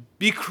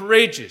be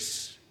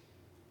courageous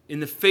in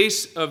the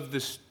face of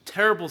this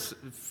terrible,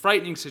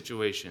 frightening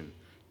situation.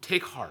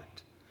 Take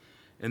heart.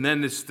 And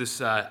then this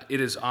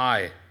it is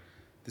I.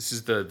 This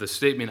is the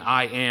statement,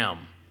 I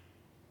am,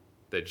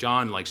 that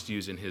John likes to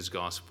use in his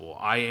gospel.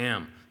 I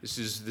am. This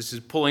is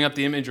pulling up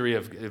the imagery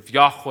of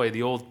Yahweh,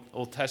 the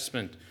Old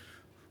Testament.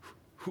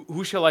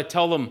 Who shall I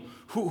tell them?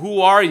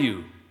 Who are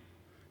you?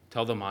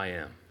 Tell them I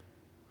am.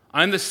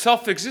 I'm the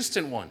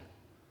self-existent one.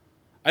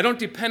 I don't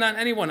depend on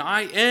anyone.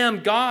 I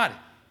am God.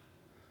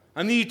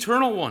 I'm the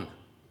eternal one.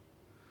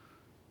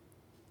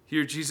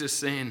 Here Jesus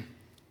saying,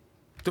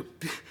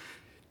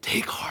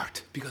 take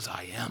heart because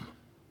I am.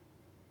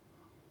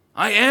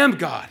 I am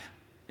God,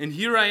 and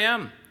here I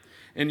am.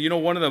 And you know,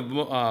 one of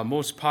the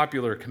most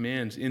popular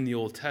commands in the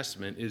Old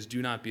Testament is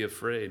do not be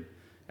afraid,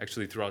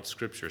 actually throughout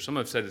Scripture. Some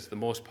have said it's the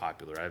most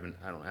popular.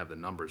 I don't have the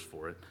numbers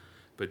for it.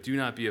 But do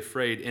not be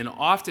afraid. And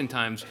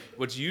oftentimes,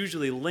 what's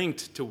usually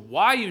linked to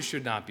why you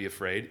should not be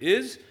afraid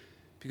is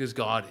because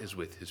God is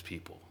with his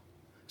people.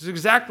 This is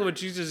exactly what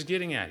Jesus is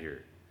getting at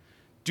here.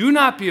 Do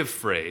not be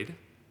afraid.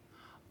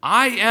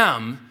 I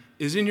am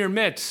is in your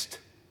midst.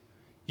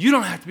 You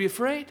don't have to be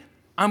afraid.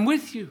 I'm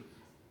with you.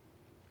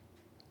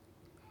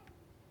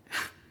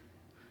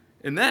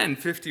 And then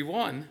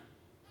 51,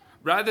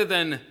 rather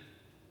than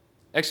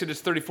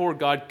Exodus 34,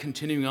 God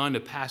continuing on to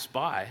pass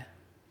by,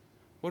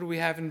 what do we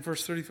have in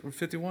verse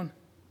 51?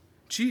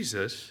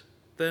 Jesus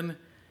then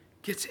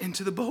gets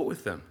into the boat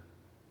with them.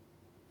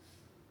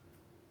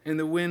 And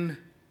the wind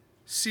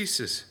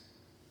ceases.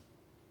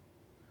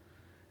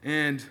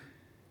 And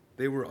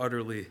they were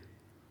utterly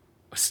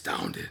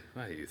astounded.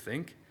 What do you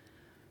think?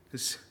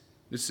 This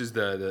is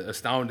the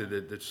astounded.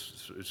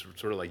 It's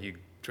sort of like you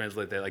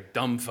translate that like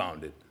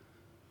dumbfounded.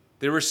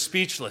 They were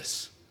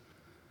speechless.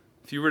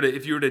 If you were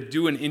to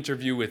do an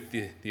interview with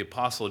the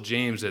Apostle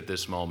James at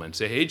this moment,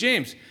 say, "Hey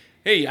James,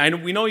 hey,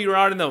 we know you're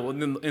out in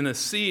the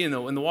sea in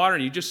the water,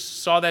 and you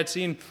just saw that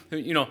scene.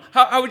 You know,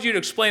 how would you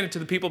explain it to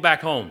the people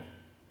back home?"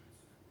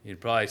 He'd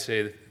probably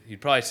say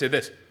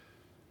this.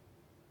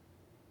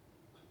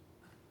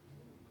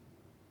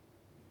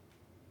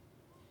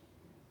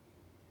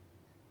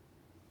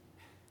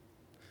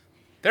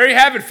 There you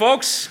have it,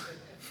 folks.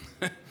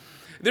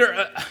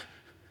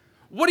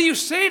 What do you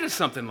say to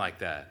something like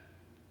that?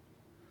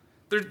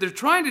 They're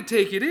trying to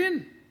take it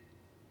in.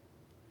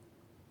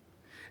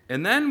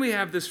 And then we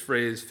have this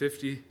phrase,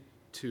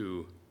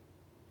 52,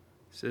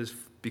 says,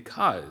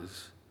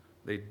 because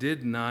they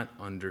did not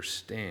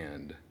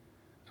understand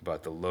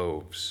about the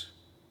loaves,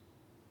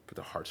 but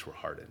their hearts were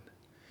hardened.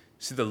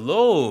 See, the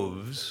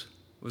loaves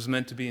was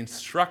meant to be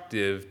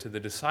instructive to the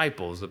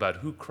disciples about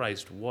who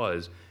Christ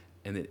was,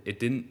 and it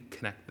didn't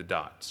connect the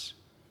dots.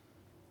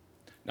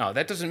 Now,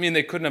 that doesn't mean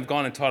they couldn't have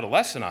gone and taught a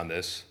lesson on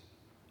this.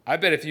 I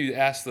bet if you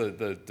asked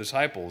the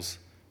disciples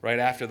right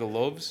after the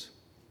loaves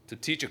to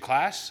teach a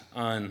class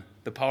on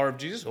the power of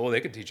Jesus, they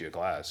could teach you a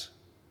class.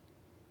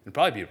 It'd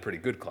probably be a pretty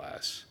good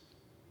class.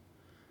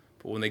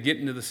 But when they get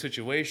into the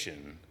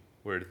situation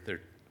where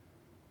they're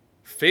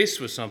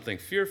faced with something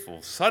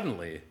fearful,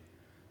 suddenly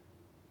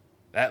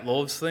that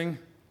loaves thing,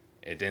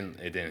 it didn't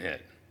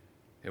hit.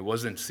 It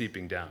wasn't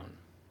seeping down.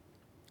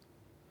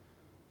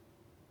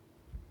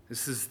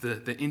 This is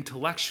the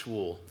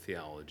intellectual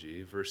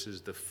theology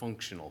versus the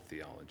functional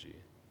theology.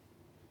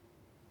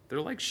 They're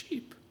like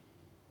sheep.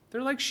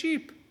 They're like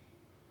sheep.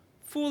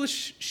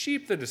 Foolish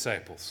sheep, the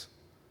disciples.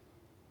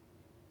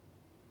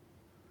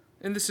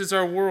 And this is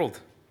our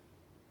world.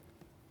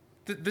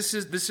 This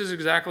is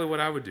exactly what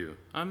I would do.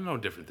 I'm no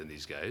different than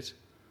these guys.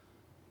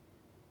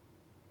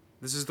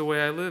 This is the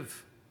way I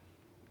live.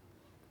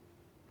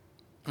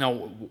 Now,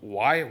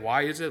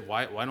 why is it?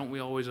 Why don't we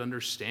always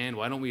understand?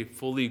 Why don't we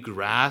fully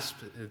grasp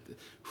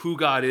who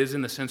God is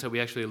in the sense that we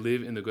actually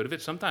live in the good of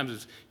it? Sometimes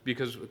it's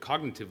because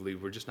cognitively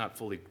we're just not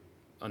fully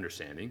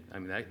understanding. I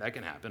mean, that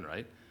can happen,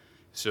 right?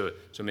 So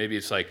maybe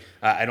it's like,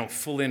 I don't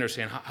fully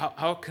understand.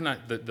 How can I?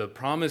 The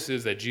promise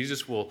is that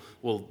Jesus will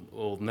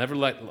never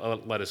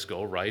let us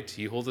go, right?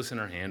 He holds us in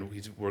our hand.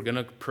 We're going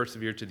to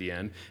persevere to the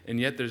end.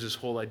 And yet there's this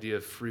whole idea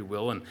of free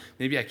will, and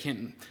maybe I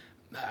can't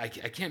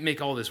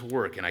make all this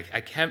work, and I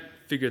can't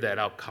figure that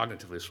out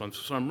cognitively.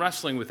 So I'm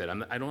wrestling with it.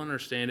 I don't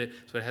understand it,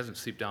 so it hasn't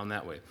seeped down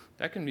that way.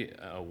 That can be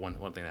one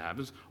thing that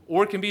happens.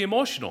 Or it can be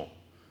emotional,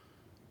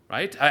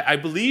 right? I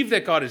believe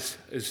that God is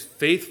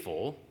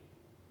faithful.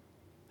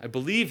 I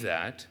believe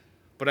that,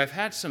 but I've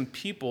had some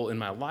people in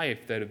my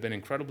life that have been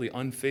incredibly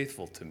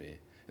unfaithful to me,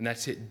 and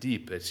that's hit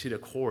deep. It's hit a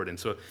chord, and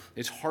so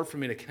it's hard for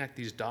me to connect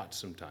these dots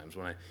sometimes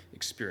when I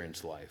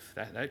experience life.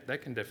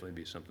 That can definitely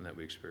be something that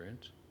we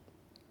experience.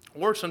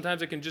 Or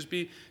sometimes it can just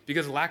be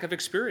because of lack of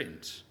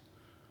experience.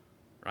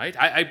 right?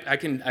 I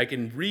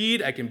can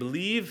read, I can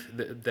believe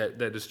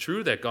that is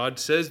true, that God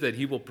says that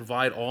he will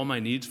provide all my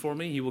needs for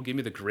me. He will give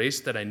me the grace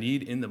that I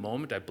need in the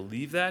moment. I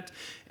believe that.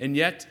 And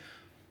yet,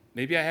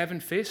 maybe I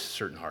haven't faced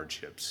certain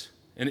hardships.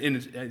 And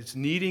it's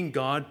needing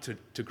God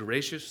to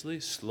graciously,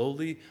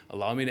 slowly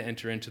allow me to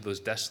enter into those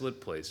desolate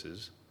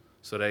places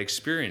so that I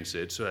experience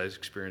it, so that I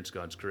experience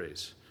God's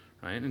grace,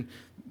 right? And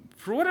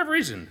for whatever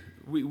reason,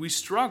 we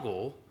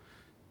struggle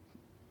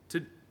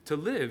to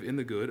live in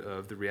the good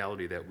of the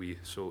reality that we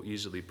so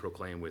easily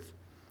proclaim with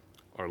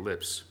our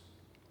lips.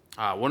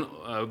 One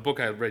book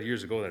I read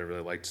years ago that I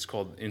really liked is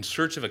called In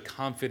Search of a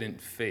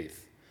Confident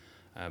Faith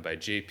by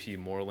J.P.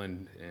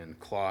 Moreland and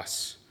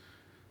Klaus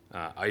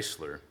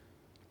Eisler.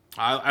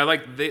 I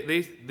like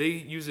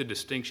they use a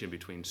distinction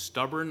between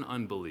stubborn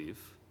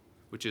unbelief,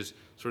 which is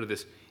sort of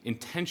this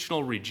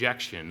intentional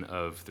rejection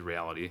of the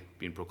reality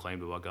being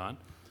proclaimed about God,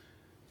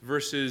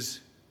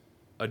 versus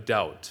a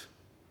doubt,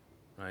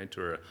 right,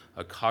 or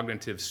a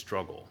cognitive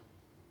struggle.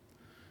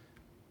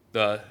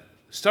 The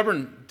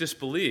stubborn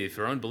disbelief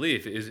or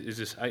unbelief is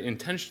this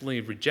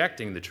intentionally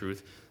rejecting the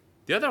truth.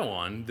 The other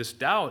one, this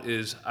doubt,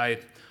 is I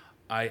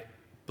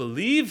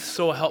believe,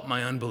 so help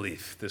my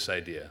unbelief. This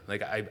idea,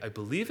 like I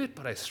believe it,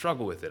 but I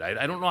struggle with it.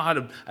 I don't know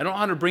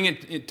how to bring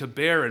it to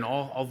bear in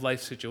all of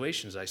life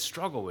situations. I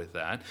struggle with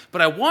that,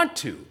 but I want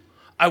to.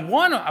 I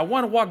want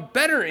to walk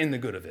better in the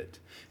good of it.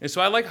 And so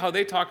I like how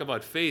they talk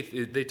about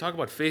faith. They talk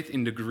about faith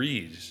in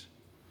degrees.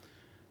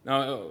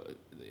 Now,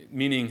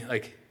 meaning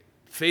like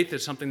faith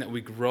is something that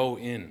we grow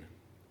in.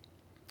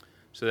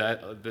 So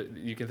that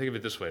you can think of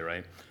it this way,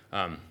 right?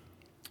 On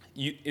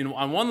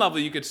one level,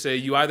 you could say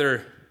you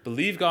either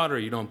believe God or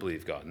you don't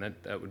believe God, and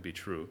that would be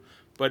true.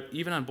 But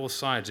even on both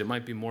sides, it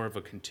might be more of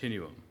a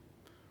continuum,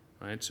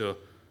 right? So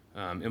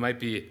it might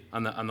be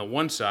on the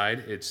one side,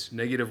 it's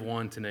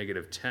 -1 to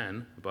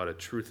 -10 about a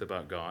truth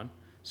about God,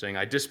 saying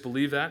I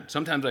disbelieve that.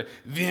 Sometimes I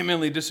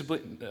vehemently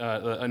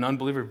an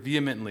unbeliever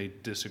vehemently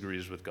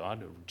disagrees with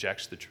God,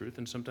 rejects the truth,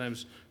 and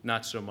sometimes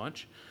not so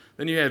much.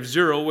 Then you have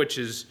 0, which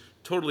is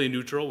totally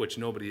neutral, which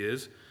nobody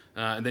is,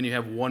 and then you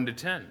have 1 to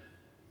 10.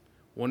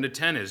 1 to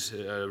 10 is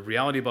a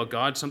reality about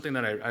God, something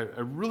that I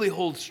really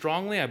hold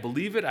strongly. I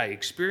believe it, I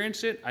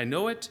experience it, I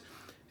know it.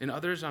 In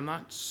others, I'm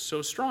not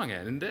so strong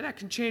at. And that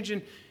can change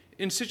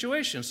in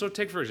situations. So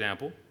take, for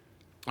example,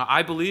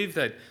 I believe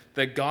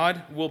that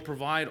God will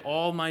provide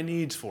all my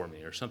needs for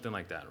me, or something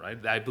like that,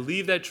 right? I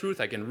believe that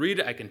truth. I can read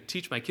it. I can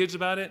teach my kids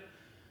about it.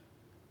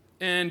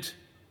 And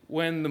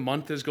when the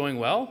month is going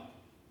well,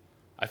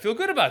 I feel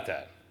good about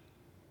that.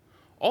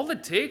 All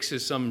it takes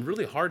is some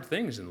really hard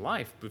things in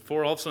life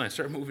before all of a sudden I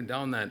start moving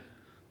down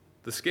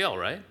the scale,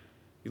 right?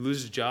 You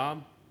lose a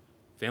job,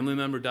 family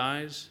member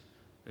dies,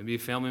 maybe a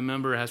family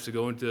member has to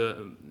go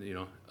into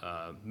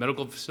a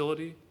medical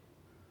facility,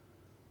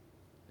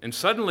 and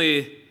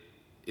suddenly,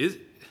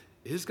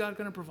 is God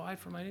going to provide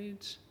for my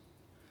needs?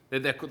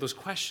 Those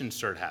questions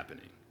start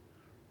happening,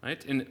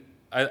 right? And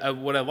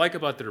what I like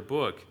about their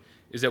book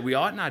is that we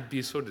ought not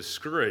be so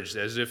discouraged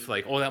as if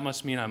like, oh, that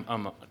must mean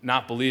I'm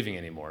not believing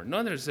anymore.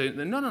 No,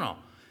 no.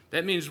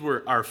 That means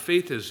our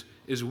faith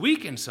is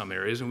weak in some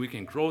areas, and we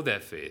can grow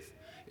that faith.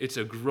 It's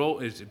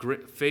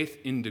faith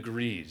in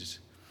degrees.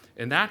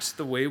 And that's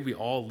the way we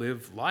all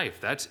live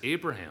life. That's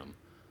Abraham.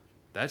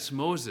 That's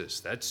Moses.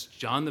 That's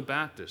John the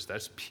Baptist.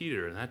 That's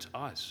Peter, and that's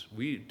us.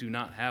 We do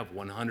not have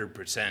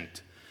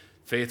 100%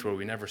 faith where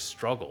we never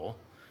struggle.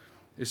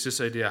 It's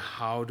this idea,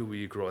 how do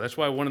we grow? That's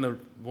why one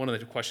of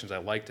the questions I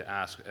like to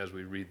ask as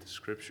we read the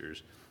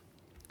scriptures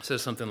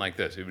says something like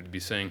this. It would be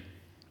saying,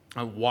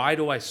 why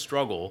do I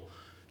struggle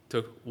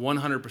to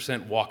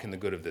 100% walk in the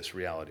good of this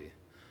reality?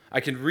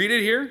 I can read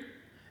it here,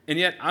 and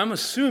yet I'm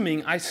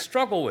assuming I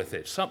struggle with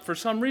it for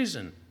some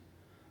reason.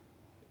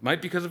 It might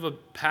be because of a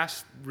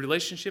past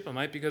relationship. It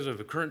might be because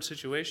of a current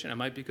situation. It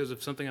might be because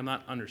of something I'm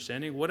not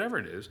understanding. Whatever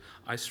it is,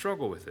 I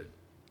struggle with it.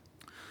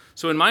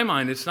 So in my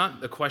mind, it's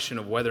not a question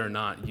of whether or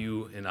not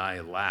you and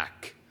I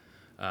lack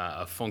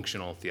a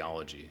functional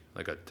theology,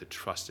 like to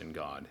trust in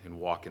God and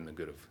walk in the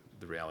good of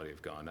the reality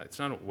of God. It's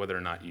not whether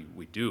or not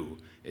we do,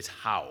 it's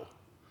how.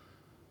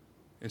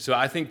 And so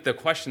I think the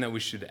question that we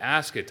should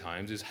ask at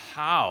times is,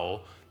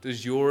 how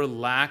does your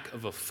lack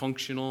of a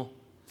functional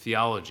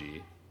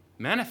theology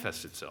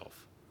manifest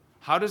itself?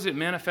 How does it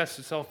manifest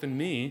itself in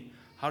me?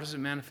 How does it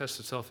manifest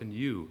itself in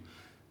you?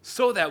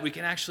 So that we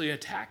can actually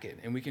attack it,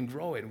 and we can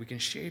grow it, and we can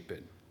shape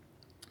it.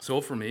 So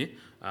for me,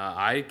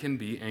 I can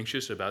be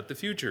anxious about the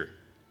future.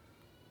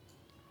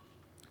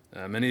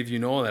 Many of you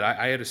know that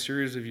I had a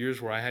series of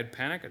years where I had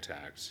panic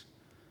attacks.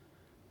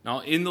 Now,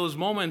 in those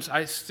moments,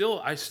 I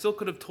still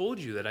could have told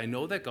you that I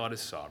know that God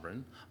is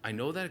sovereign. I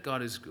know that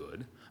God is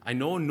good. I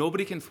know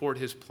nobody can thwart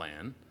his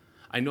plan.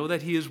 I know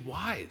that he is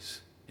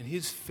wise, and he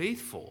is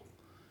faithful.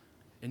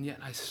 And yet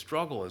I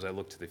struggle as I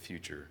look to the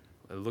future.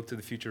 I look to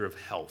the future of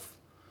health.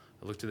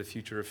 I look to the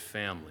future of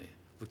family.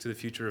 I look to the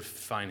future of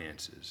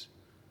finances.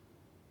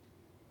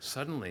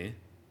 Suddenly,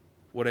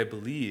 what I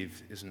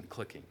believe isn't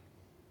clicking.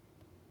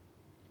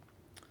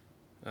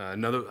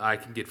 I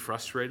can get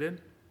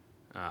frustrated.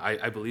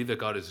 I believe that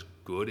God is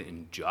good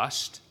and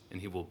just, and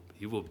he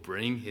will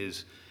bring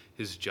his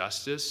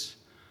justice.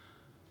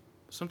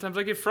 Sometimes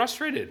I get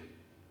frustrated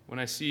when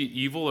I see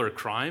evil or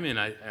crime,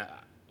 and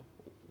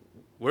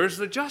where's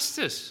the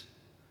justice?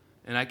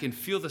 And I can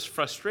feel this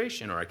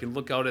frustration, or I can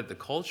look out at the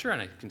culture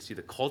and I can see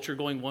the culture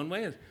going one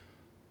way.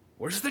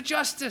 Where's the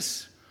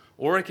justice?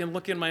 Or I can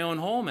look in my own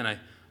home and I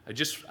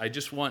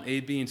just want A,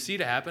 B, and C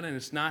to happen, and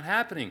it's not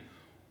happening.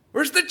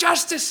 Where's the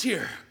justice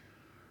here?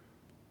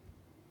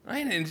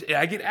 Right? And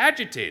I get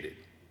agitated.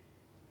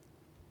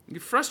 I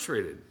get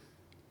frustrated.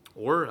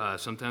 Or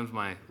sometimes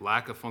my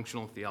lack of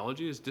functional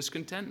theology is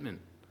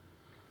discontentment.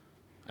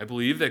 I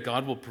believe that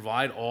God will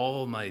provide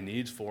all my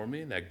needs for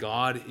me, that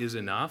God is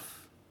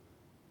enough,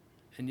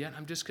 and yet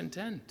I'm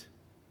discontent.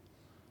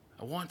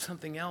 I want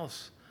something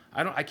else.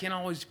 I can't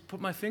always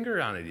put my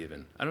finger on it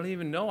even. I don't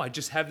even know. I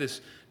just have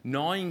this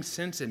gnawing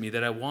sense in me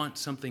that I want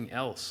something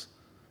else,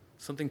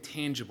 something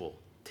tangible.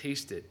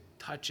 Taste it,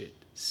 touch it,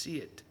 see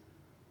it.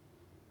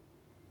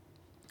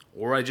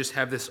 Or I just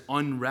have this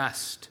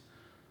unrest.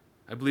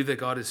 I believe that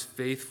God is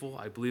faithful.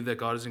 I believe that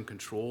God is in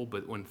control.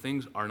 But when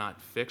things are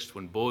not fixed,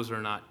 when bows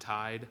are not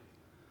tied,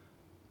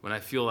 when I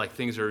feel like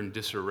things are in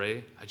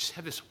disarray, I just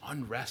have this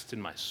unrest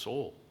in my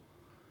soul.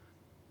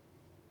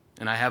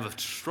 And I have a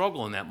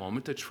struggle in that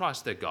moment to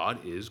trust that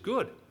God is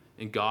good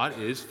and God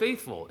is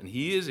faithful and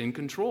he is in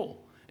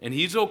control and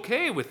he's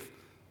okay with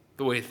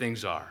the way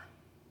things are.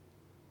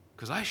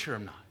 Because I sure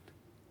am not.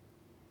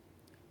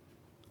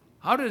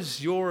 How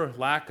does your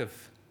lack of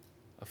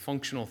a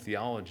functional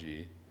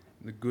theology,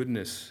 the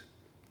goodness,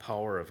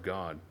 power of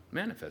God,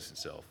 manifest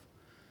itself?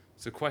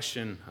 It's a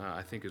question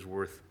I think is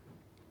worth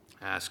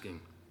asking.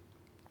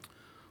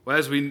 Well,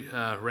 as we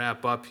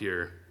wrap up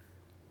here,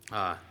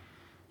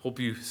 hope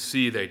you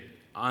see that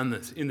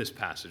in this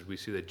passage, we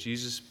see that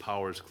Jesus'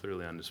 power is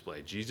clearly on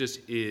display. Jesus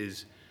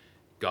is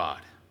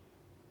God.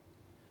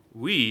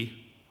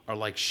 We are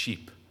like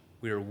sheep.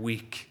 We are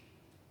weak.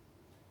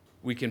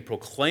 We can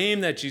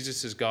proclaim that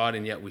Jesus is God,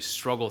 and yet we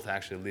struggle to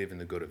actually live in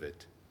the good of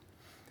it.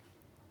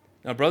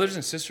 Now, brothers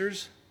and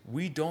sisters,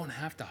 we don't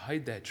have to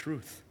hide that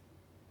truth.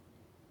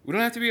 We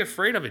don't have to be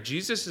afraid of it.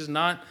 Jesus is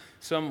not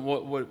some,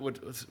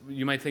 what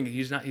you might think,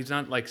 he's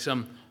not like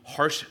some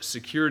harsh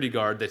security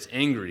guard that's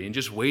angry and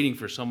just waiting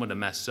for someone to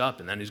mess up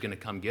and then he's going to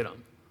come get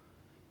him.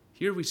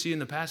 Here we see in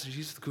the passage,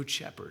 he's the good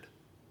shepherd.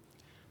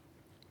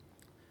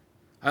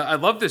 I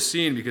love this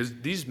scene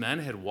because these men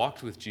had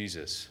walked with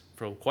Jesus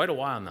for quite a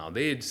while now.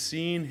 They had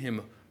seen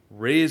him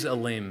raise a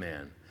lame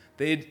man.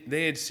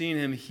 They had seen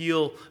him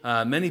heal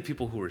many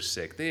people who were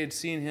sick. They had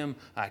seen him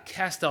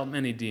cast out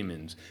many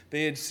demons.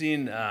 They had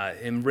seen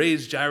him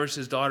raise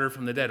Jairus' daughter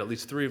from the dead. At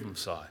least 3 of them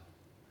saw it.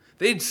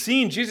 They had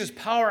seen Jesus'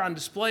 power on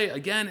display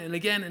again and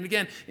again and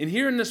again. And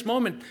here in this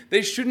moment,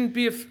 they shouldn't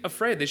be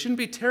afraid. They shouldn't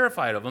be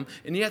terrified of him,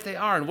 and yet they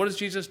are. And what does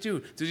Jesus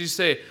do? Does he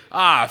say,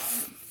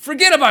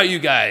 forget about you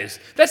guys.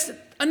 That's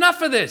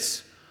enough of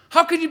this.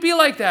 How could you be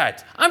like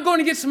that? I'm going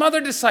to get some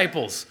other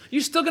disciples.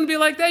 You still going to be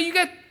like that? You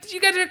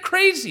guys are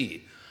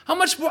crazy. How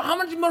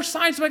many more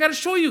signs do I got to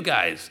show you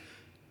guys?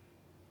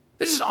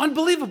 This is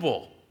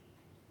unbelievable.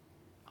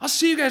 I'll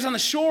see you guys on the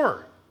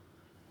shore.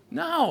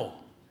 No.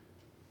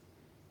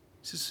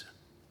 He says,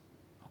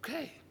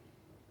 okay.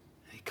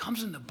 And he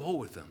comes in the boat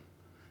with them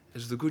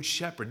as the good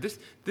shepherd.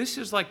 This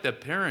is like the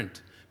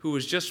parent who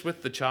was just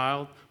with the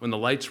child when the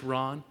lights were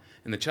on,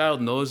 and the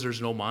child knows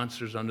there's no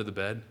monsters under the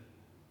bed.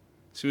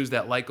 As soon as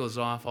that light goes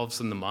off, all of a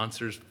sudden the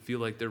monsters feel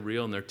like they're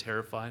real and they're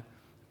terrified.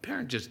 The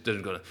parent just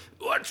doesn't go,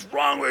 what's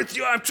wrong with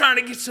you? I'm trying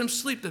to get some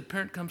sleep. The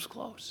parent comes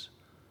close.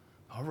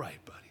 All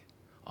right, buddy.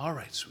 All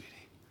right, sweetie.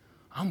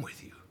 I'm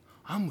with you.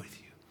 I'm with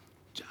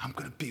you. I'm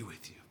going to be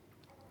with you.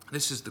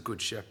 This is the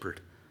good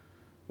shepherd.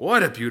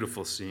 What a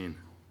beautiful scene.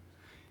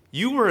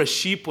 You were a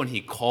sheep when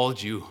he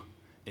called you,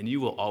 and you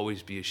will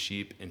always be a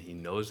sheep, and he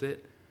knows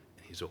it,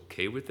 and he's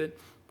okay with it.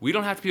 We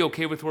don't have to be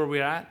okay with where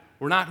we're at.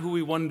 We're not who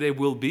we one day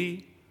will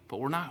be, but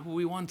we're not who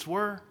we once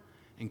were,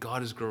 and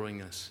God is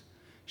growing us.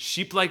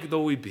 Sheep-like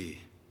though we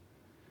be,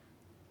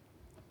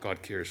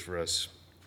 God cares for us.